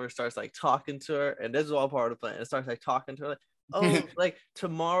bus driver, starts like talking to her, and this is all part of the plan. It starts like talking to her, like, oh, like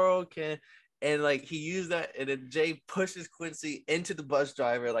tomorrow can. And like he used that, and then Jay pushes Quincy into the bus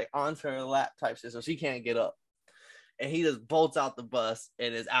driver, like onto her lap type shit, so she can't get up. And he just bolts out the bus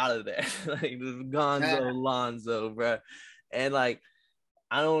and is out of there, like this Gonzo Lonzo, bro. And like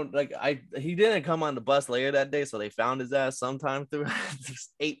he didn't come on the bus later that day, so they found his ass sometime through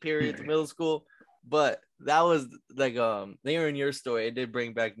 8 periods of middle school. But that was like they were in your story. It did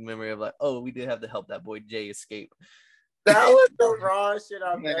bring back the memory of like, oh, we did have to help that boy Jay escape. That was the raw shit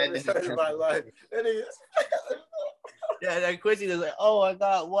I've ever heard in my life. Yeah, and Quincy was like, "Oh my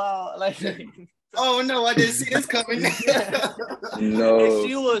god, wow!" Like, oh no, I didn't see this coming. No, and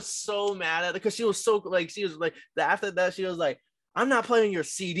she was so mad at it because she was after that she was like, "I'm not playing your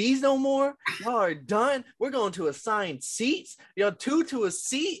CDs no more. Y'all are done. We're going to assign seats. 2 to a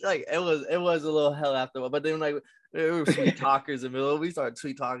seat." Like it was a little hell after, but then like. We were sweet talkers in the middle. We started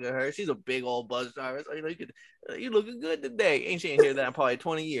sweet talking to her. She's a big old bus driver. So, you looking good today. Ain't she ain't hear that in probably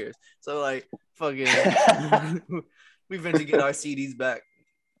 20 years. So, like, fucking, We eventually get our CDs back.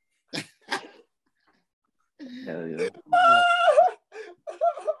 Hell yeah.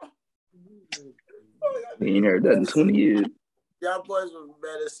 We ain't heard that in 20 years. Y'all boys were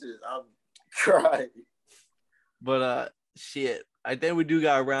medicine. I'm crying. But shit, I think we do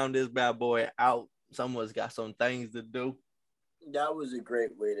gotta round this bad boy out. Someone's got some things to do. That was a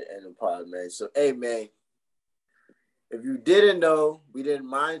great way to end the pod, man. So, hey, man, if you didn't know, we didn't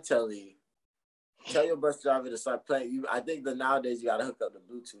mind telling you. Tell your bus driver to start playing. I think that nowadays you gotta hook up the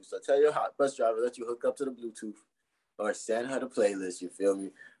Bluetooth. So tell your bus driver let you hook up to the Bluetooth or send her the playlist. You feel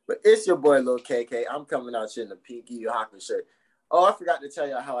me? But it's your boy Lil KK. I'm coming out here in the Pinky U Hawkins shirt. Oh, I forgot to tell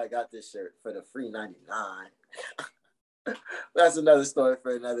you how I got this shirt for the free 99. That's another story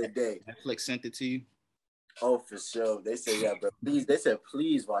for another day. Netflix sent it to you. Oh, for sure. They said, yeah, bro. Please, they said,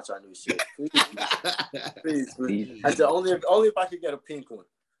 please watch our new shit. Please. I said, only if I could get a pink one.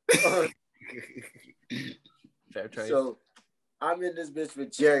 Fair trade. So I'm in this bitch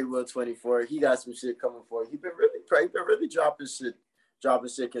with Jerry Will 24. He got some shit coming for him. He been really dropping shit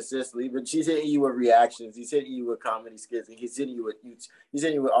consistently. But he's hitting you with reactions. He's hitting you with comedy skits, and he's hitting you with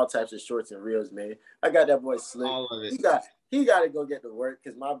all types of shorts and reels, man. I got that boy Slick. All of it. He got to go get to work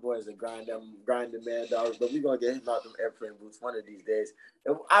because my boy is a grinding man, dog. But we going to get him out them airplane boots one of these days.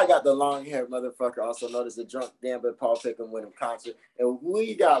 And I got the long hair motherfucker, also known as the drunk Danbury Paul Pick'em with him concert. And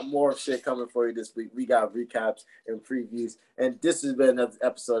we got more shit coming for you this week. We got recaps and previews. And this has been another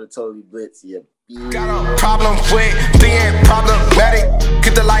episode of Totally Blitz. Yeah. Got a problem with being problematic.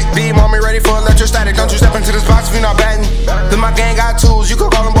 Get the light beam on me ready for electrostatic. Don't you step into this box if you're not batting. Then my gang got tools, you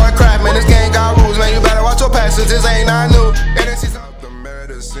could call them boy crap. Man, this gang got rules, man, you better watch your passes. This ain't not new. And this is the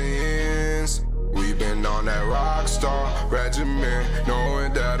medicines. We've been on that rock star regimen,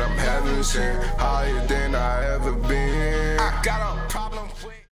 knowing that I'm heaven sent, higher than I ever been. I got a problem with